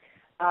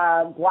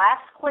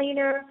 glass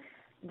cleaner.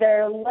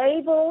 They're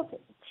labeled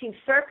to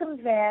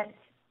circumvent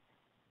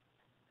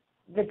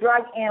the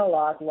drug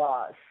analog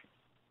laws.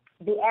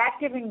 The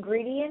active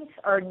ingredients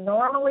are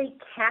normally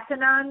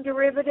cathinone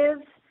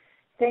derivatives,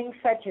 things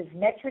such as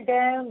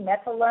metrodone,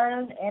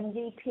 methylone,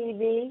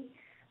 MDPV.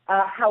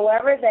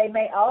 However, they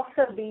may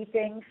also be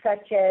things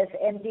such as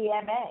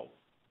MDMA.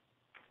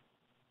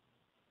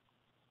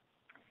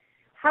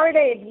 How are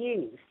they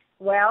abused?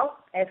 Well,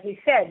 as we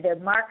said, they're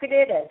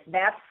marketed as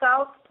bath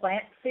salts,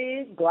 plant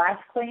food, glass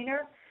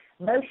cleaner.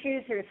 Most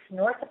users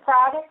snort the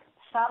product.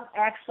 Some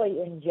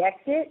actually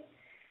inject it.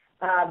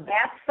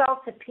 Bath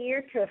salts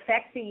appear to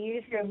affect the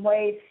user in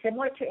ways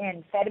similar to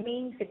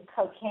amphetamines and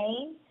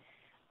cocaine.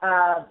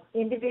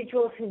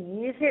 Individuals who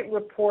use it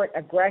report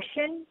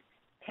aggression,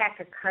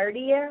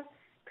 tachycardia,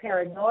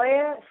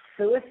 paranoia,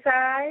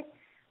 suicide,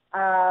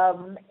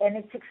 and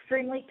it's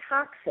extremely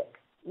toxic.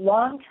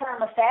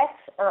 Long-term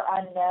effects are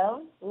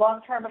unknown.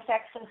 Long-term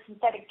effects of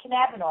synthetic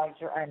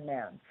cannabinoids are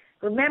unknown.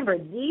 Remember,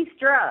 these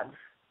drugs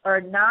are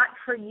not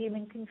for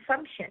human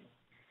consumption.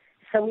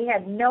 So we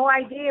have no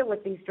idea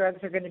what these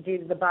drugs are going to do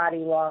to the body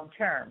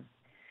long-term.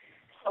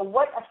 So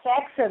what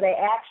effects are they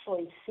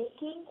actually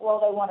seeking? Well,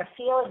 they want to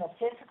feel in the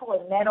physical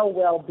and mental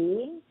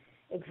well-being,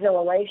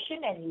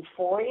 exhilaration and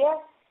euphoria,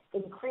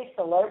 increased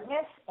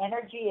alertness,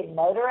 energy and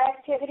motor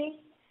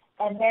activity,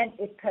 and then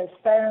it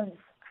postpones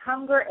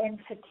hunger and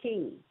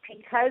fatigue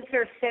because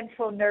they're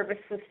central nervous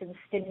system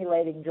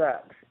stimulating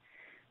drugs.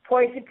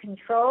 Poison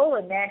Control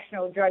and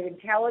National Drug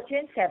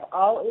Intelligence have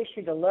all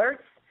issued alerts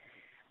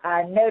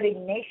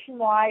noting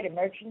nationwide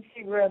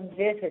emergency room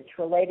visits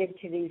related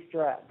to these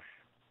drugs.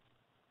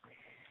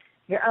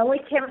 Your only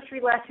chemistry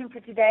lesson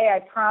for today, I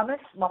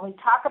promise. When we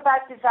talk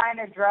about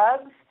designer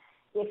drugs,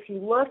 if you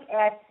look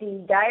at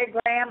the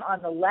diagram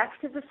on the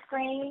left of the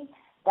screen,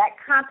 that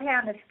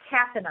compound is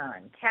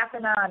cathinone.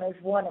 Cathinone is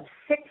one of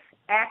 6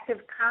 active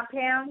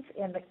compounds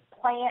in the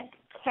plant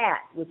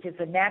cat, which is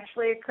a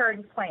naturally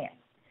occurring plant.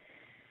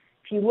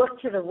 If you look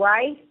to the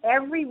right,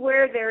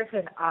 everywhere there's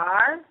an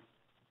R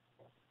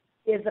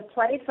is a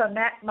place on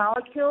that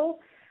molecule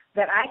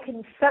that I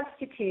can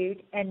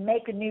substitute and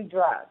make a new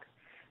drug.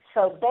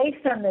 So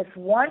based on this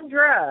one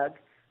drug,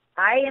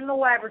 I in the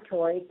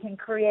laboratory can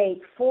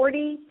create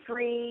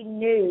 43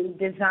 new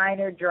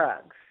designer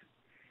drugs.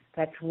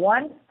 That's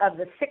one of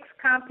the 6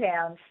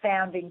 compounds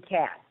found in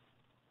cat.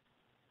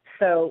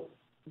 So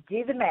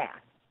do the math.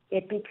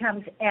 It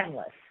becomes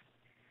endless.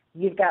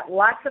 You've got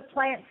lots of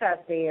plants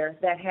out there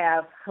that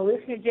have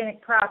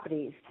hallucinogenic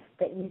properties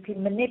that you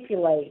can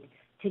manipulate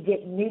to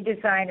get new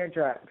designer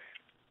drugs.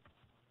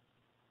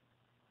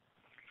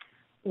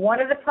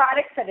 One of the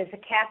products that is a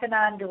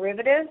cathinone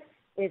derivative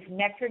is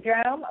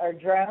Metrodrome or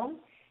Drome.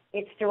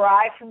 It's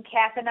derived from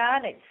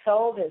cathinone. It's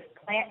sold as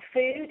plant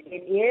food.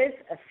 It is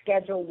a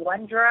Schedule I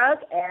drug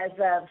as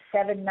of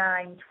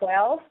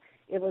 7/9/12.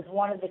 It was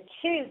one of the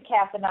 2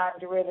 cathinone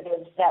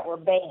derivatives that were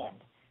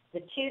banned. The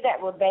 2 that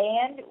were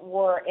banned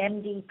were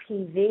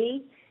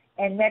MDPV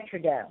and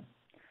Metrodrome.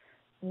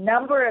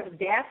 Number of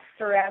deaths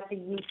throughout the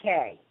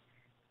UK.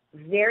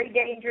 Very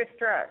dangerous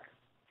drug.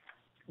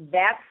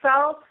 Bath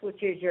salts,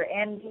 which is your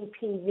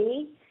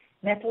MDPV,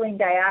 methylene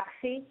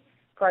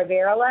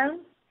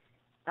dioxycarvarelone.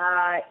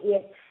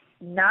 It's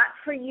not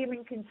for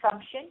human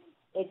consumption.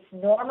 It's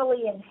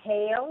normally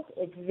inhaled.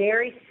 It's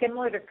very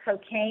similar to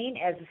cocaine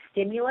as a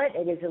stimulant.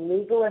 It is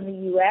illegal in the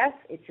U.S.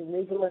 It's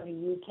illegal in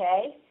the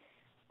UK.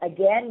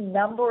 Again,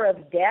 number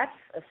of deaths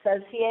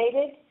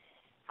associated,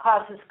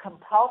 causes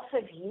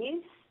compulsive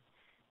use,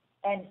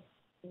 and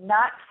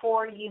not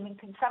for human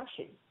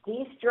consumption.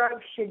 These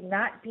drugs should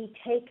not be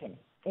taken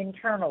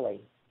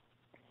internally.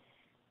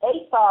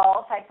 8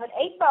 balls, I put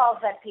 8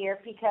 balls up here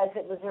because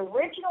it was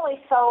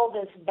originally sold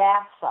as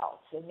bath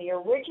salts, and the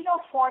original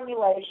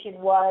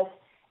formulation was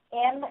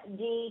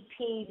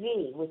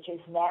MDPV, which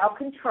is now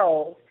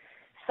controlled.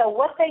 So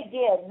what they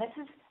did, and this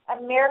is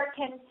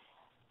American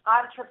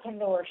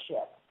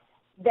entrepreneurship,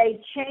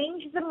 they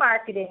changed the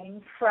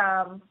marketing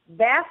from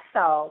bath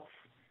salts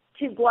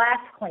to glass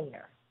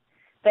cleaner.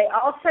 They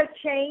also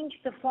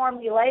changed the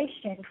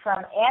formulation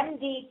from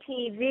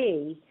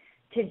MDPV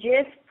to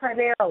just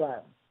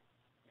Praderolone.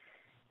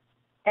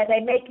 And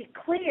they make it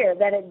clear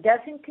that it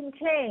doesn't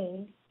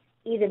contain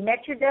either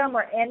Metrodrome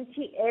or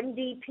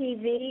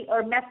MDPV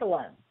or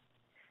methylone.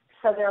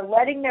 So they're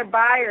letting their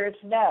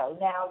buyers know.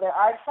 Now, there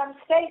are some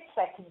states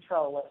that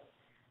control it,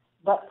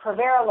 but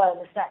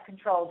Praderolone is not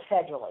controlled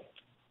federally.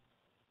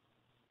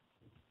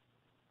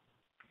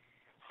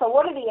 So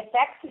what are the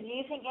effects of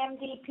using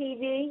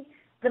MDPV?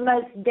 The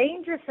most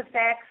dangerous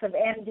effects of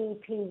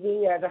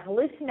MDPV are the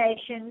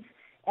hallucinations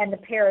and the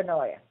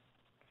paranoia.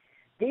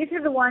 These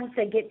are the ones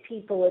that get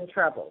people in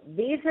trouble.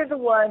 These are the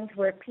ones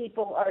where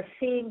people are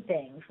seeing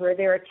things, where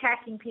they're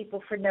attacking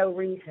people for no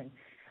reason,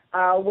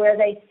 where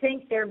they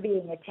think they're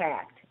being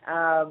attacked.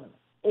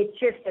 It's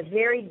just a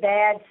very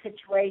bad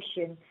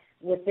situation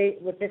with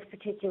this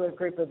particular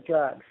group of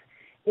drugs.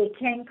 It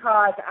can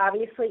cause,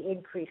 obviously,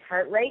 increased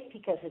heart rate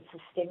because it's a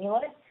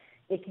stimulant.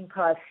 It can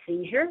cause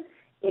seizure.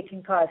 It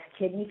can cause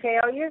kidney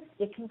failure.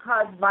 It can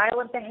cause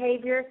violent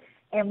behavior,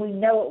 and we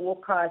know it will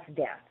cause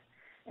death.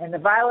 And the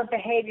violent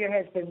behavior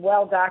has been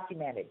well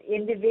documented.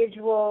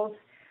 Individuals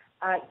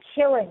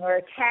killing or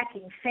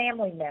attacking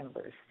family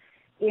members.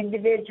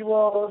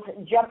 Individuals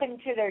jumping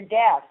to their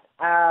death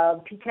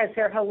because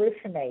they're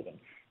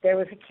hallucinating. There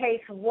was a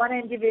case of one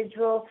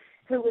individual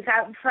who was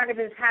out in front of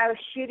his house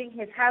shooting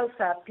his house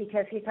up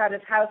because he thought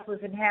his house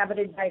was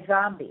inhabited by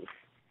zombies.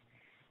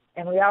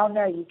 And we all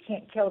know you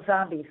can't kill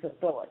zombies with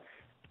bullets.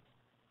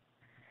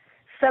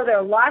 So there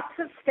are lots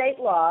of state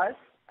laws.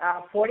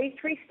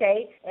 43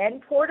 states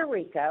and Puerto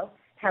Rico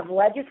have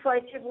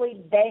legislatively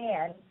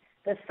banned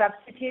the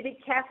substituted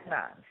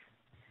cathinones.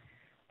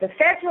 The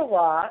federal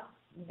law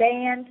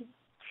banned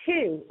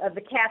 2 of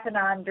the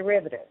cathinone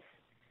derivatives.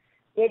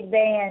 It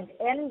banned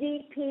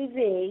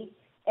MDPV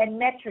and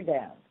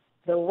Metrodrome.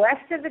 The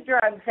rest of the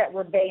drugs that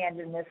were banned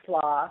in this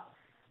law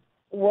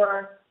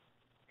were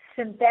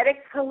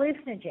synthetic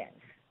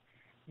hallucinogens.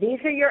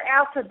 These are your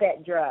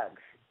alphabet drugs.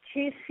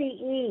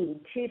 2CE,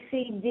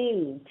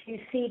 2CD,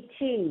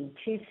 2CT,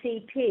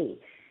 2CP.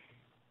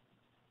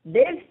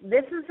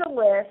 This is a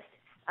list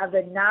of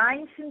the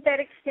 9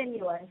 synthetic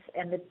stimulants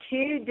and the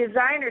 2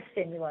 designer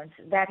stimulants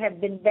that have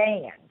been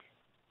banned.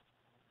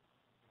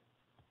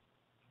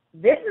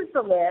 This is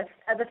the list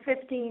of the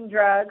 15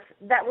 drugs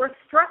that were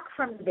struck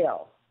from the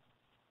bill.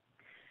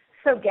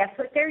 So guess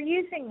what they're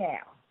using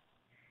now?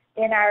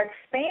 In our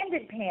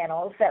expanded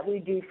panels that we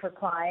do for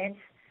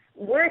clients,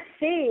 we're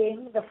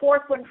seeing the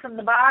 4th one from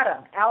the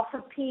bottom,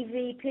 alpha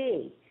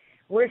PVP.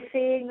 We're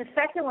seeing the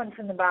 2nd one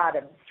from the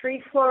bottom,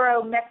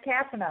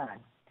 3-fluoromethcathinone.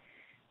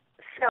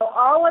 So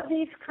all of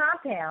these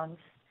compounds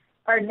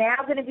are now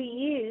going to be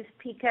used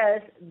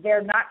because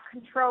they're not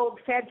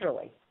controlled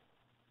federally.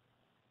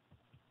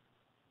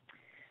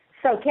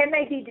 So can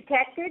they be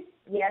detected?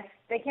 Yes,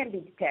 they can be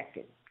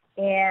detected.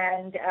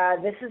 And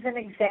this is an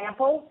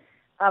example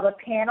of a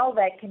panel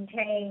that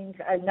contains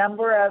a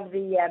number of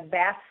the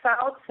bath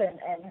salts and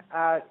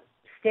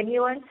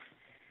stimulants,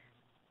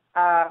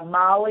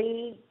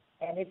 Molly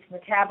and its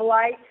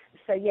metabolites.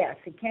 So yes,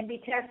 it can be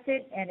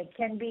tested and it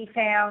can be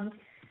found.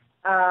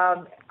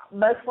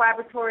 Most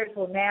laboratories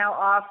will now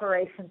offer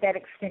a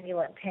synthetic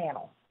stimulant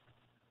panel.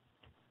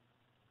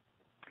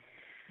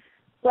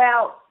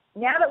 Well,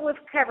 now that we've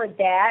covered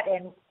that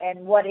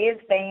and what is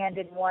banned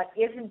and what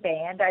isn't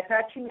banned, I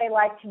thought you may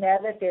like to know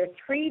that there are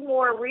 3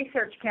 more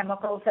research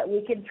chemicals that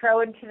we can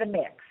throw into the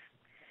mix.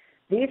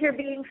 These are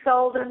being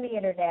sold on the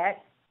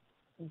internet.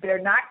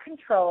 They're not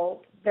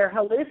controlled. They're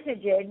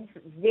hallucinogens,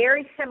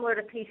 very similar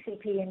to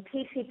PCP, and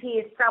PCP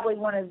is probably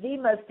one of the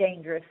most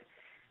dangerous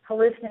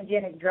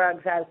hallucinogenic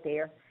drugs out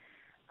there.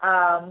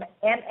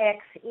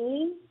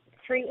 MXE,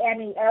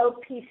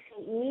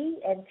 3-MeO-PCE,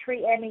 and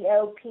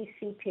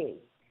 3-MeO-PCP.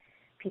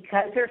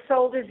 Because they're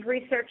sold as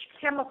research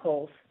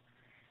chemicals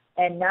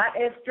and not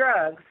as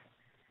drugs,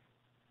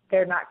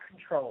 they're not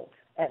controlled,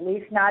 at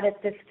least not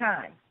at this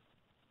time.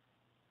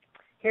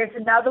 Here's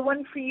another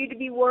one for you to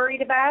be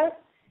worried about,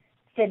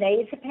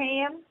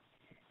 phenazepam.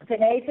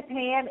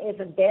 Phenazepam is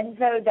a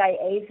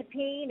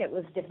benzodiazepine. It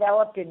was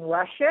developed in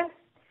Russia.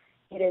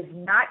 It is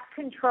not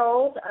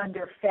controlled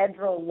under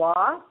federal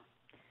law.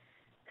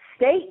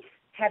 States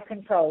have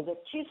controlled it.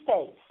 2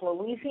 states,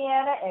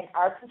 Louisiana and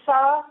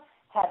Arkansas,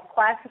 have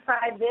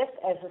classified this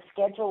as a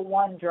Schedule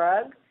I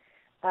drug.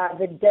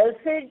 The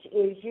dosage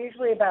is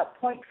usually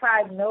about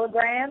 0.5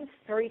 milligrams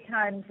 3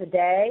 times a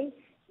day.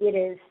 It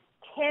is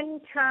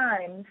 10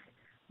 times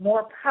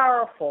more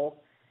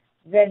powerful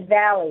than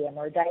Valium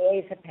or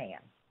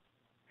diazepam.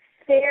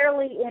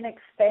 Fairly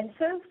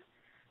inexpensive.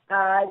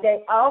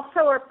 They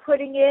also are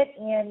putting it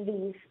in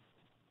these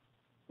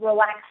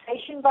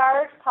relaxation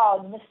bars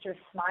called Mr.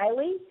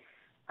 Smiley.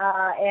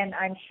 And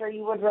I'm sure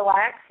you would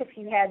relax if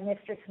you had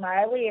Mr.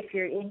 Smiley if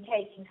you're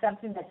intaking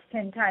something that's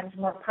 10 times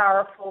more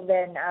powerful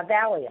than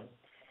Valium.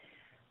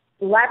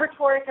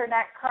 Laboratories are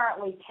not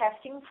currently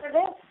testing for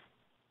this.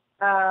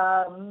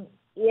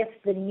 If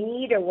the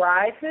need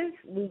arises,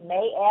 we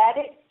may add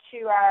it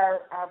to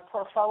our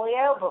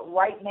portfolio, but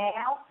right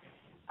now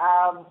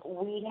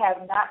we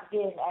have not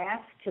been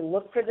asked to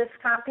look for this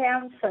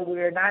compound, so we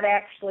are not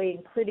actually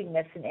including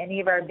this in any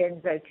of our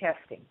benzo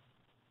testing.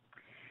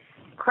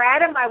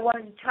 Kratom I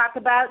wanted to talk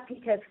about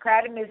because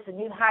kratom is the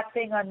new hot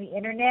thing on the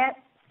internet.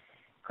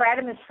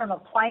 Kratom is from a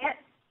plant.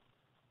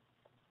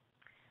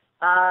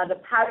 The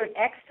powdered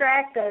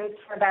extract goes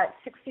for about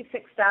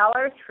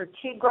 $66 for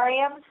 2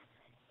 grams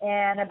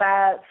and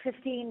about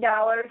 $15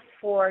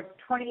 for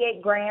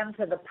 28 grams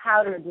of the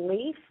powdered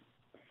leaf.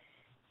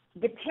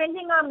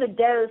 Depending on the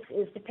dose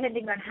is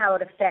depending on how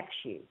it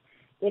affects you.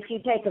 If you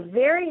take a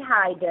very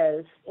high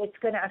dose, it's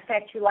going to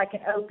affect you like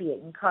an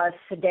opiate and cause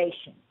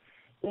sedation.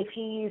 If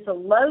you use a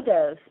low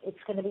dose,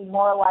 it's going to be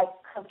more like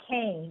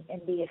cocaine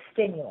and be a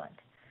stimulant.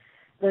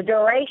 The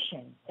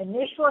duration,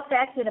 initial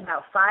effect in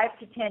about 5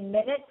 to 10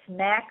 minutes,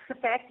 max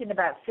effect in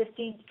about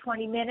 15 to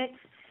 20 minutes,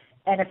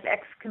 and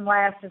effects can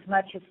last as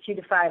much as 2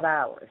 to 5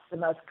 hours. The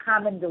most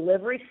common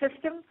delivery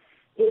system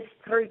is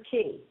through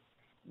tea.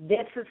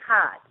 This is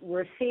hot.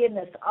 We're seeing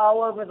this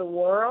all over the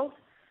world.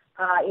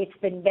 It's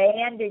been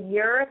banned in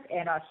Europe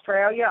and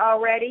Australia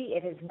already.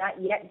 It has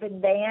not yet been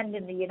banned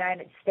in the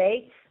United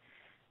States.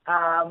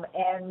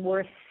 And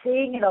we're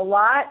seeing it a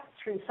lot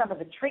through some of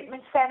the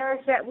treatment centers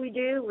that we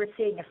do. We're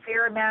seeing a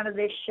fair amount of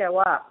this show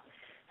up.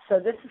 So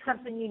this is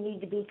something you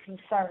need to be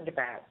concerned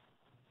about.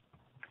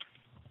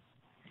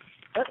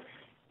 Oops.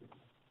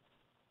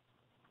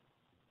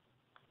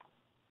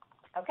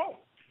 Okay.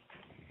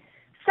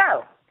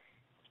 So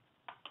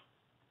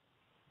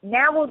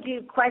now we'll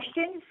do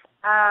questions,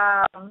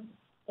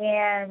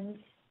 and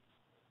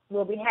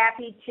we'll be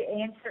happy to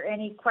answer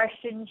any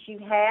questions you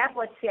have.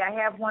 Let's see, I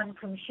have one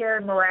from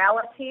Sharon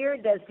Morales here.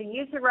 Does the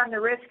user run the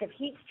risk of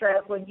heat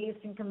stroke when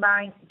used in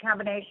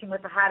combination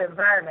with a hot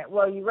environment?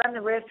 Well, you run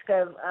the risk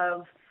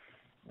of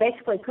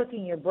basically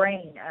cooking your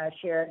brain,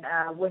 Sharon.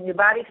 When your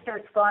body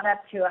starts going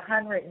up to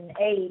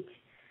 108,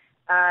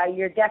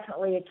 you're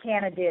definitely a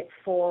candidate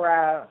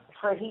for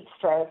heat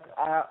stroke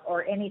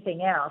or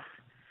anything else.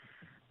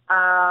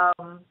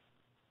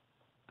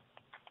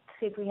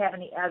 See if we have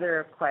any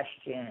other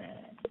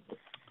questions.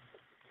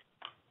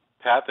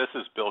 Pat, this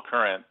is Bill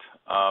Current.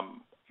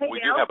 Hey, we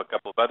Bill. do have a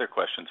couple of other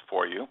questions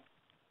for you.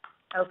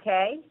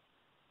 Okay.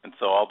 And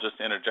so I'll just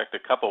interject a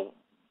couple.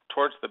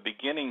 Towards the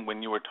beginning,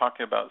 when you were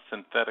talking about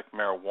synthetic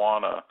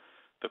marijuana,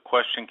 the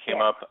question came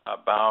Yes. up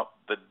about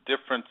the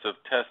difference of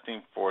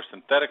testing for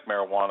synthetic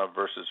marijuana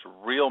versus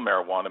real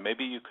marijuana.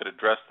 Maybe you could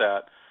address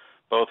that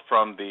both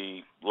from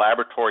the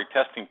laboratory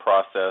testing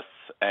process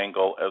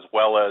angle as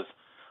well as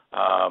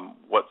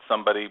what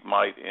somebody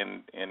might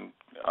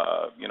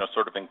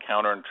sort of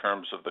encounter in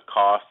terms of the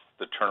cost,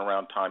 the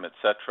turnaround time, et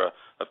cetera,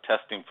 of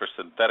testing for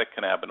synthetic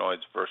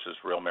cannabinoids versus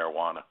real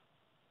marijuana.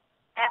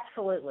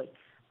 Absolutely.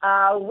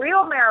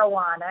 Real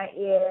marijuana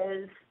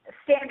is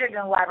standard in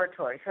a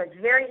laboratory, so it's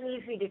very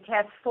easy to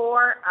test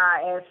for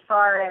as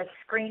far as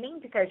screening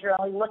because you're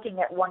only looking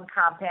at one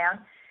compound,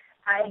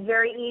 and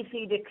very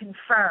easy to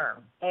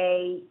confirm.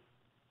 A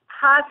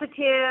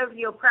positive,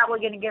 you're probably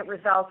going to get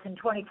results in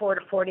 24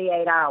 to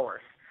 48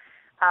 hours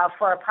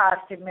for a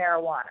positive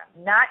marijuana.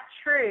 Not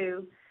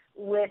true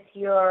with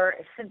your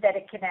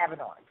synthetic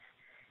cannabinoids.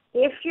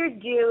 If you're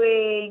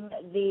doing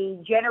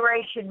the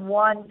Generation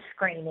 1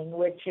 screening,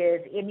 which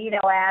is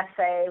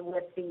immunoassay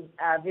with the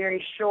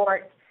very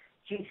short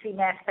GC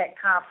mass spec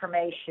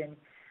confirmation,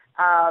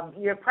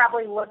 you're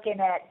probably looking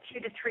at 2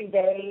 to 3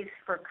 days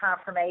for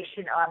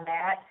confirmation on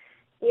that.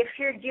 If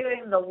you're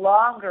doing the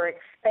longer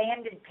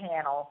expanded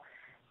panel,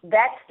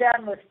 that's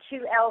done with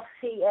 2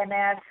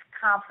 LC-MS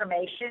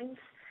confirmations.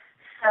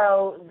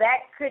 So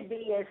that could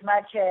be as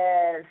much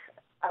as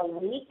a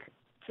week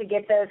to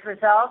get those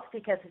results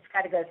because it's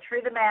got to go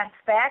through the mass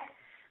spec,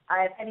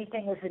 If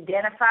anything is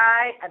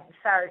identified,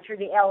 through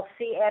the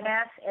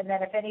LCMS, and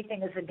then if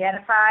anything is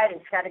identified,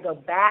 it's got to go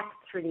back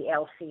through the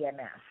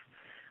LCMS.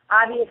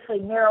 Obviously,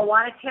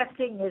 marijuana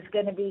testing is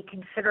going to be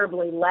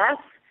considerably less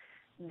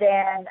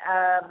than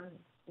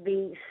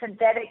the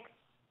synthetic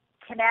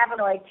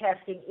cannabinoid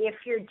testing if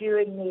you're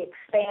doing the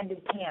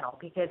expanded panel,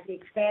 because the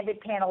expanded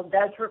panel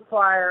does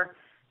require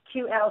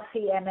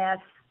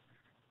QLCMS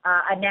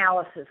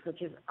analysis,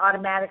 which is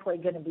automatically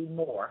going to be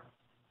more.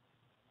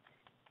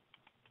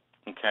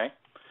 Okay.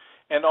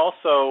 And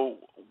also,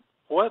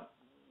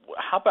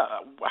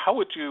 how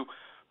would you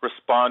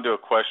respond to a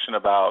question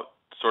about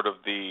sort of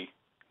the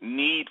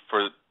need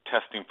for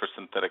testing for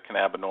synthetic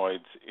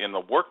cannabinoids in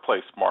the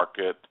workplace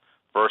market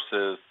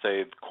versus,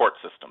 say, court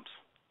systems?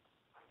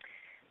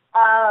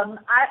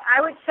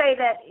 I would say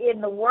that in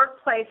the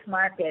workplace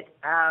market,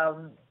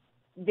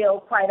 Bill,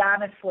 quite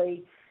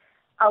honestly,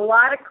 a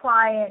lot of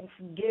clients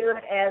do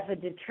it as a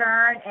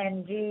deterrent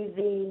and do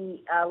the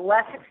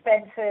less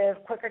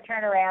expensive, quicker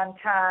turnaround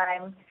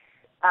time,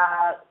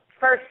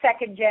 first,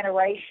 second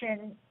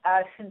generation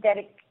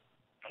synthetic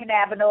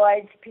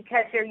cannabinoids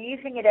because they're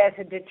using it as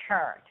a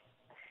deterrent.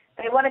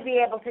 They want to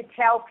be able to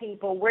tell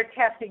people we're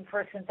testing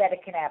for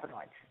synthetic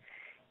cannabinoids.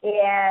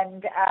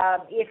 And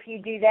if you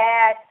do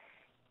that,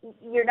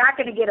 you're not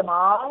going to get them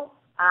all.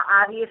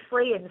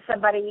 Obviously, and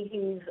somebody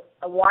who's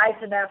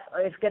wise enough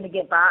is going to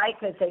get by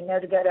because they know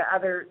to go to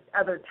other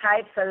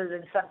types other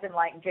than something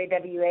like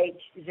JWH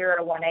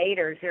 018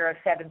 or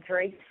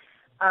 073.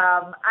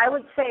 I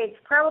would say it's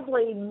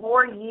probably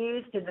more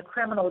used in the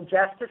criminal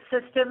justice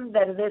system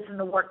than it is in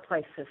the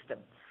workplace system.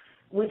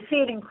 We see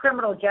it in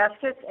criminal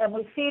justice, and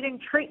we see it in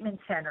treatment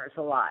centers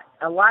a lot.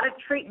 A lot of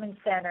treatment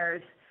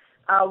centers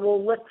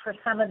will look for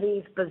some of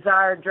these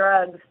bizarre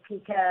drugs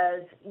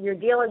because you're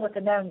dealing with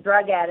a known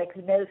drug addict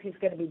who knows he's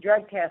going to be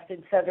drug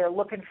tested, so they're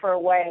looking for a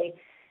way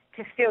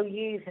to still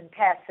use and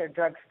pass their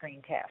drug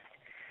screen test.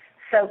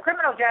 So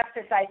criminal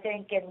justice, I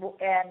think, and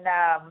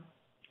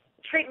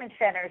treatment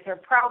centers are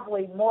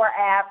probably more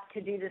apt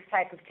to do this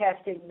type of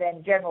testing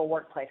than general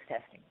workplace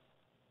testing.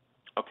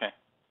 Okay.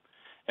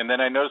 And then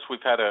I noticed we've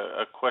had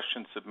a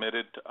question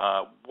submitted.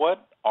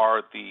 What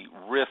are the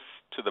risks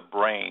to the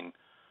brain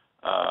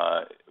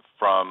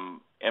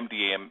from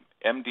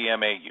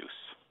MDMA use?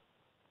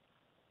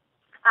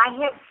 I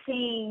have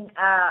seen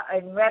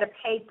and read a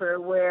paper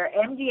where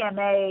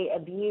MDMA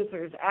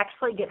abusers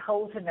actually get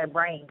holes in their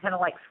brain, kind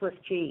of like Swiss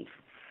cheese.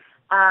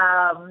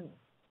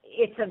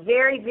 It's a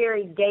very,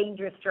 very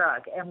dangerous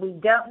drug, and we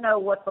don't know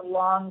what the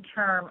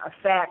long-term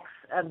effects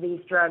of these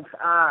drugs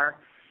are.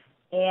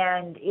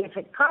 And if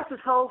it causes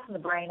holes in the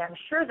brain, I'm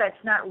sure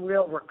that's not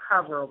real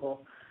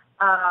recoverable.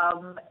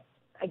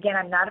 Again,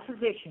 I'm not a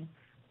physician.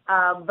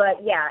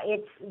 But yeah,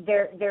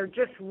 they're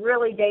just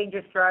really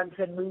dangerous drugs,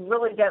 and we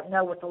really don't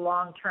know what the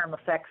long-term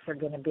effects are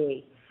going to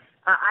be.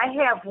 I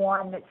have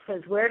one that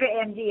says, where do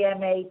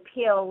MDMA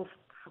pills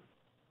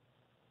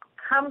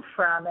come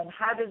from, and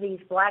how do these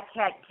black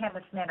hat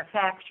chemists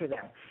manufacture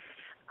them?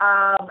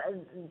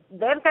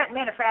 They've got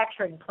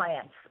manufacturing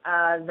plants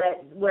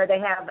where they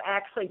have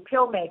actually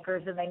pill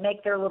makers, and they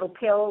make their little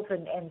pills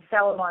and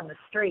sell them on the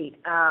street.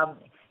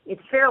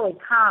 It's fairly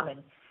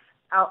common.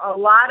 A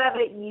lot of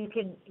it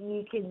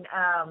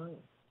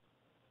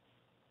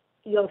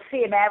you'll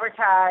see them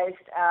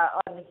advertised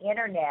on the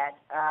internet.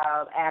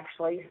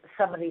 Actually,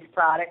 some of these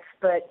products,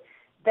 but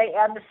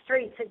on the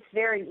streets it's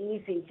very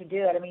easy to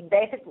do it. I mean,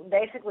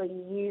 basically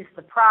you use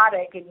the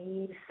product and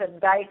you use some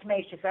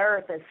diatomaceous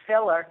earth as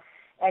filler,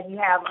 and you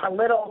have a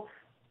little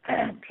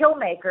pill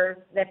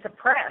maker that's a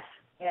press,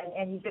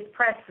 and you just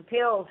press the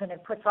pills, and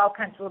it puts all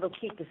kinds of little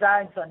cute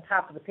designs on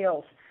top of the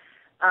pills.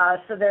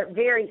 So they're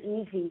very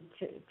easy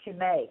to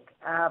make.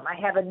 I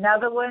have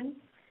another one.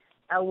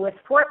 With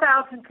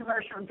 4,000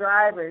 commercial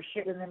drivers,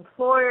 should an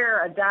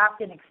employer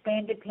adopt an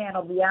expanded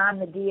panel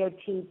beyond the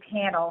DOT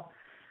panel?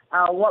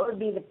 What would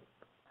be the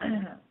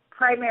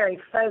primary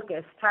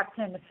focus, top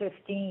 10 to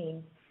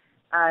 15,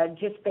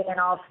 just ban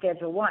all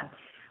Schedule 1?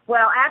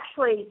 Well,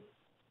 actually,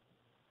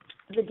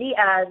 the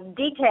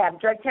DTAB,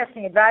 Drug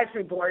Testing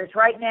Advisory Board, is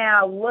right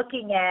now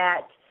looking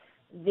at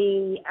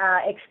the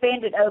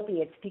expanded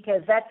opiates,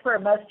 because that's where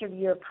most of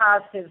your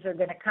positives are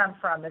going to come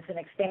from, is in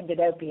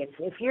expanded opiates.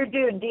 If you're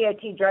doing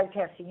DOT drug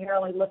testing, you're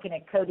only looking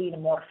at codeine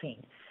and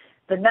morphine.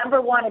 The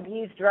number one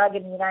abused drug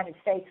in the United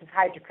States is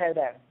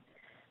hydrocodone.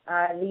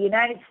 The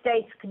United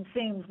States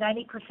consumes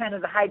 90%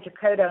 of the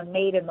hydrocodone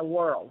made in the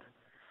world.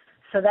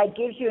 So that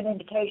gives you an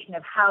indication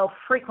of how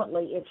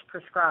frequently it's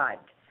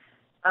prescribed.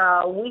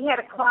 We had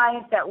a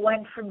client that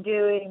went from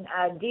doing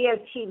a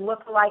DOT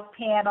lookalike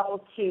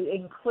panel to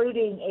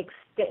including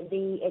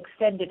the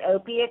extended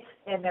opiates,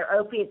 and their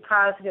opiate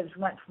positives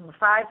went from a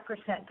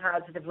 5%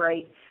 positive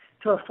rate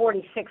to a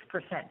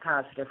 46%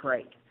 positive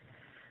rate.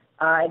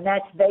 And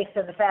that's based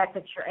on the fact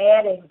that you're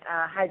adding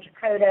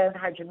hydrocodone,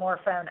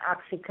 hydromorphone,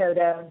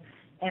 oxycodone,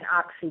 and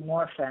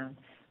oxymorphone,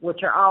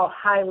 which are all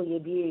highly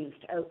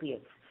abused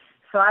opiates.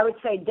 So I would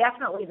say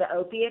definitely the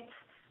opiates.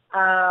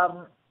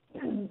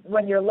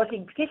 When you're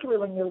looking, particularly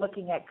when you're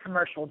looking at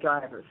commercial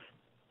drivers.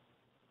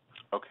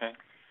 Okay.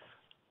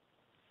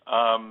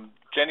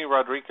 Jenny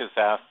Rodriguez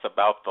asks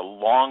about the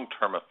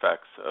long-term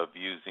effects of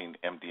using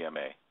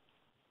MDMA.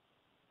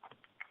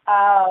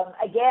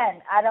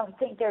 Again, I don't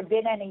think there have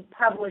been any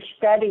published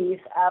studies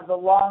of the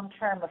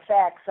long-term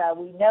effects.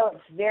 We know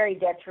it's very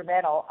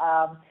detrimental.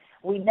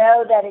 We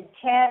know that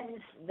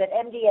that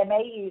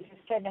MDMA users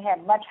tend to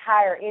have much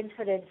higher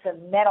incidence of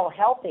mental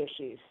health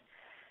issues.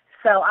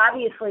 So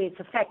obviously it's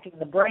affecting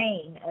the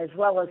brain as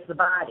well as the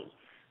body.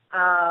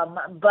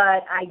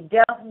 But I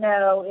don't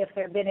know if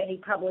there have been any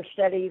published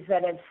studies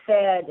that have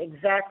said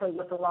exactly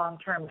what the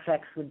long-term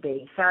effects would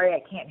be. Sorry, I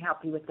can't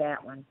help you with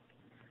that one.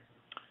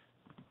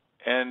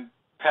 And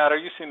Pat, are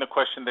you seeing the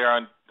question there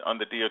on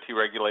the DOT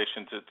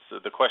regulations?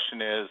 The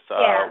question is,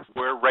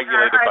 we're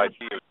regulated by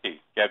DOT.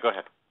 Yeah, go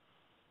ahead.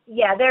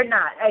 Yeah, they're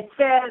not. It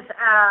says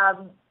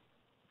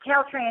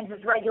Caltrans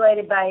is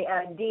regulated by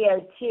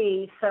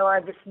DOT, so are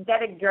the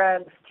synthetic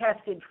drugs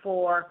tested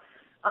for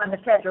on the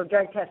federal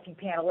drug testing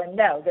panel? And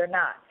no, they're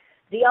not.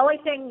 The only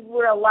thing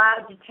we're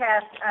allowed to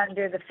test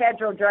under the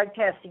federal drug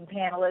testing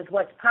panel is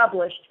what's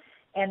published,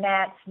 and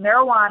that's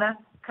marijuana,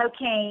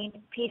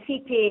 cocaine,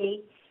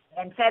 PCP,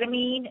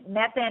 amphetamine,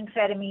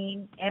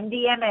 methamphetamine,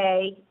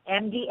 MDMA,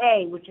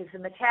 MDA, which is a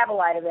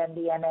metabolite of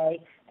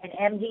MDMA, and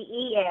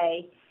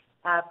MDEA,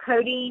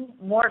 codeine,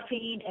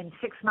 morphine, and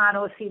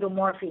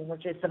 6-monoacetylmorphine,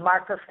 which is the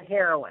marker for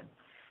heroin.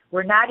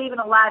 We're not even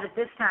allowed at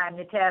this time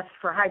to test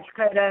for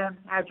hydrocodone,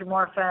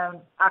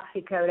 hydromorphone,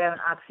 oxycodone,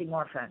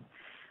 oxymorphone.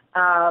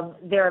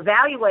 They're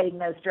evaluating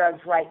those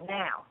drugs right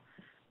now,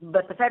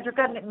 but the federal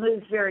government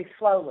moves very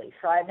slowly,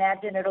 so I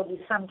imagine it'll be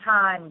some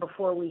time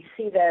before we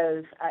see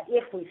those,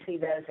 if we see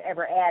those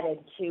ever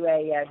added to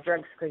a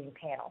drug screening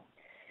panel.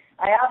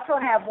 I also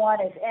have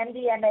one, is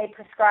MDMA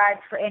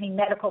prescribed for any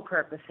medical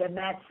purpose, and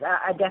that's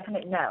a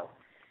definite no.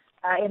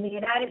 In the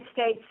United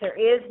States, there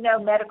is no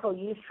medical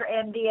use for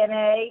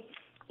MDMA.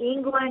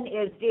 England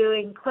is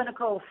doing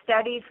clinical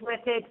studies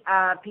with it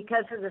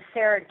because of the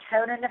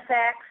serotonin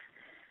effects,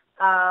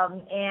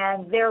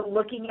 and they're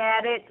looking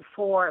at it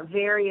for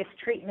various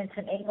treatments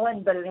in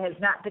England, but it has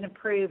not been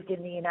approved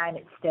in the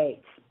United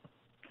States.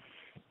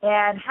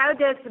 And how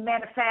does the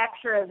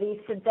manufacturer of these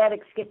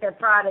synthetics get their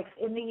products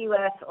in the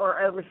U.S.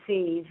 or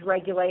overseas?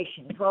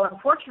 Regulations. Well,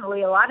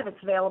 unfortunately, a lot of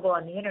it's available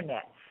on the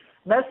Internet.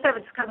 Most of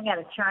it's coming out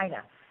of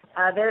China.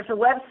 There's a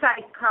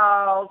website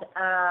called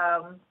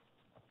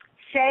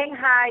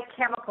Shanghai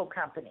Chemical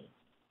Company.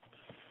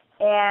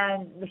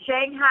 And the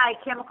Shanghai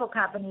Chemical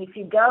Company, if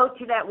you go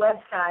to that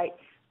website,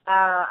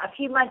 a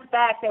few months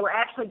back, they were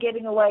actually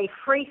giving away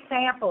free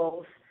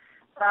samples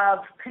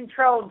of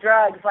controlled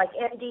drugs like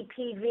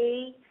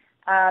MDPV,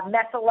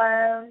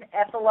 methadone,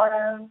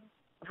 ethylone,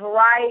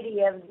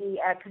 variety of the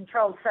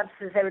controlled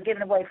substances. They were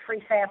giving away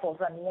free samples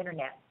on the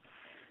Internet.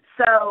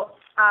 So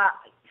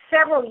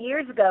several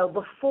years ago,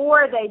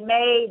 before they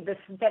made the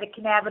synthetic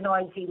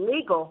cannabinoids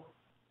illegal,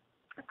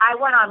 I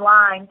went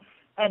online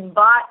and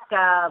bought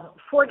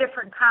three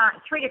different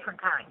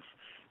kinds.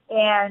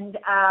 And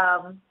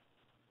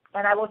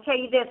I will tell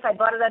you this, I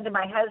bought it under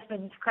my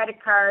husband's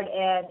credit card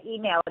and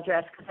email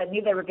address because I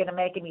knew they were going to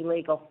make them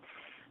illegal.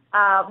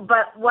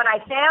 But what I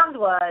found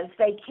was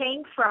they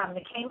came from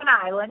the Cayman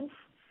Islands,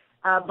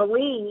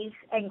 Belize,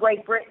 and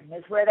Great Britain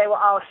is where they were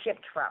all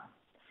shipped from.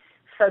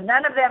 So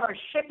none of them are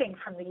shipping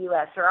from the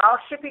U.S. They're all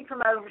shipping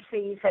from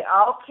overseas. They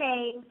all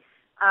came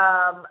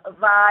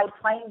by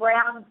plain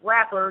brown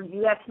wrapper,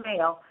 U.S.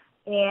 mail,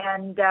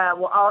 and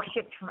were all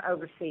shipped from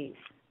overseas.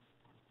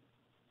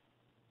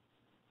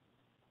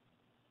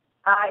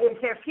 Is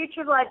there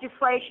future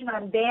legislation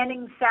on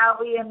banning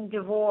Salvia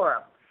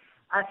divorum?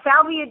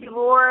 Salvia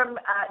divorum,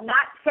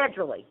 not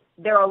federally.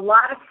 There are a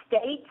lot of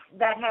states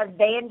that have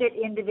banned it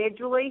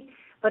individually,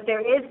 but there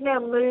is no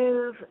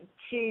move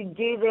to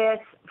do this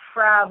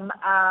from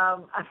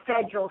a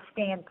federal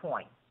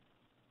standpoint.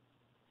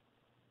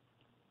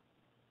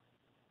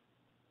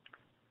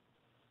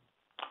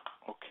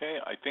 Okay,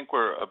 I think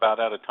we're about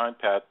out of time,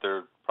 Pat. There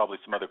are probably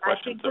some other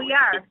questions. I think we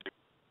are.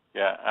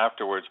 Yeah,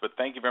 afterwards. But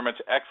thank you very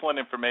much. Excellent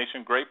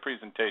information, great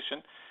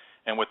presentation.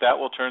 And with that,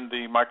 we'll turn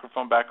the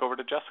microphone back over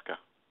to Jessica.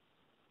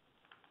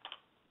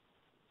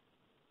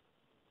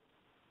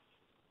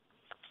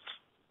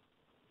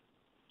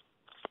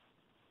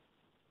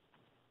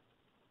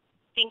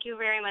 Thank you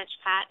very much,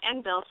 Pat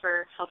and Bill,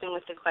 for helping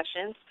with the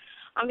questions.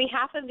 On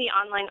behalf of the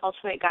online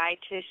Ultimate Guide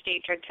to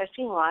State Drug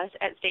Testing Laws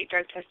at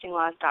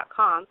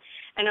statedrugtestinglaws.com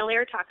and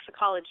Alere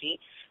Toxicology,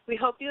 we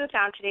hope you have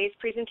found today's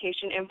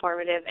presentation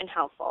informative and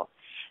helpful.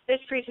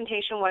 This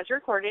presentation was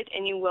recorded,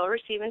 and you will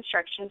receive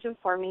instructions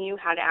informing you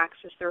how to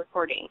access the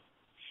recording.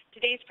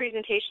 Today's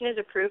presentation is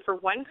approved for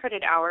 1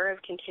 credit hour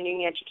of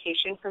continuing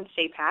education from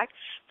SAPAC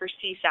for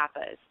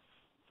CSAPAs.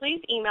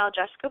 Please email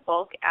Jessica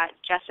Bulk at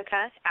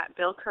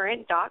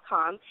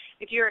jessica@billcurrent.com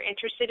if you are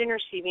interested in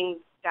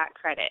receiving that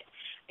credit.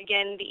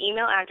 Again, the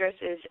email address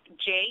is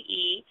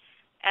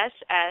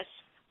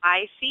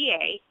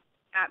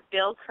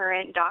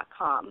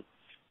jessica@billcurrent.com.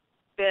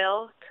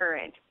 Bill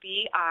Current,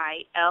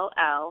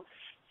 BILLCURRENT.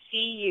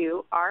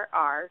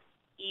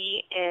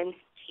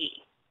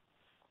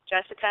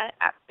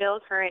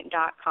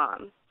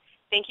 jessica@billcurrent.com.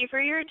 Thank you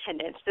for your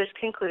attendance. This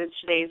concludes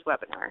today's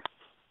webinar.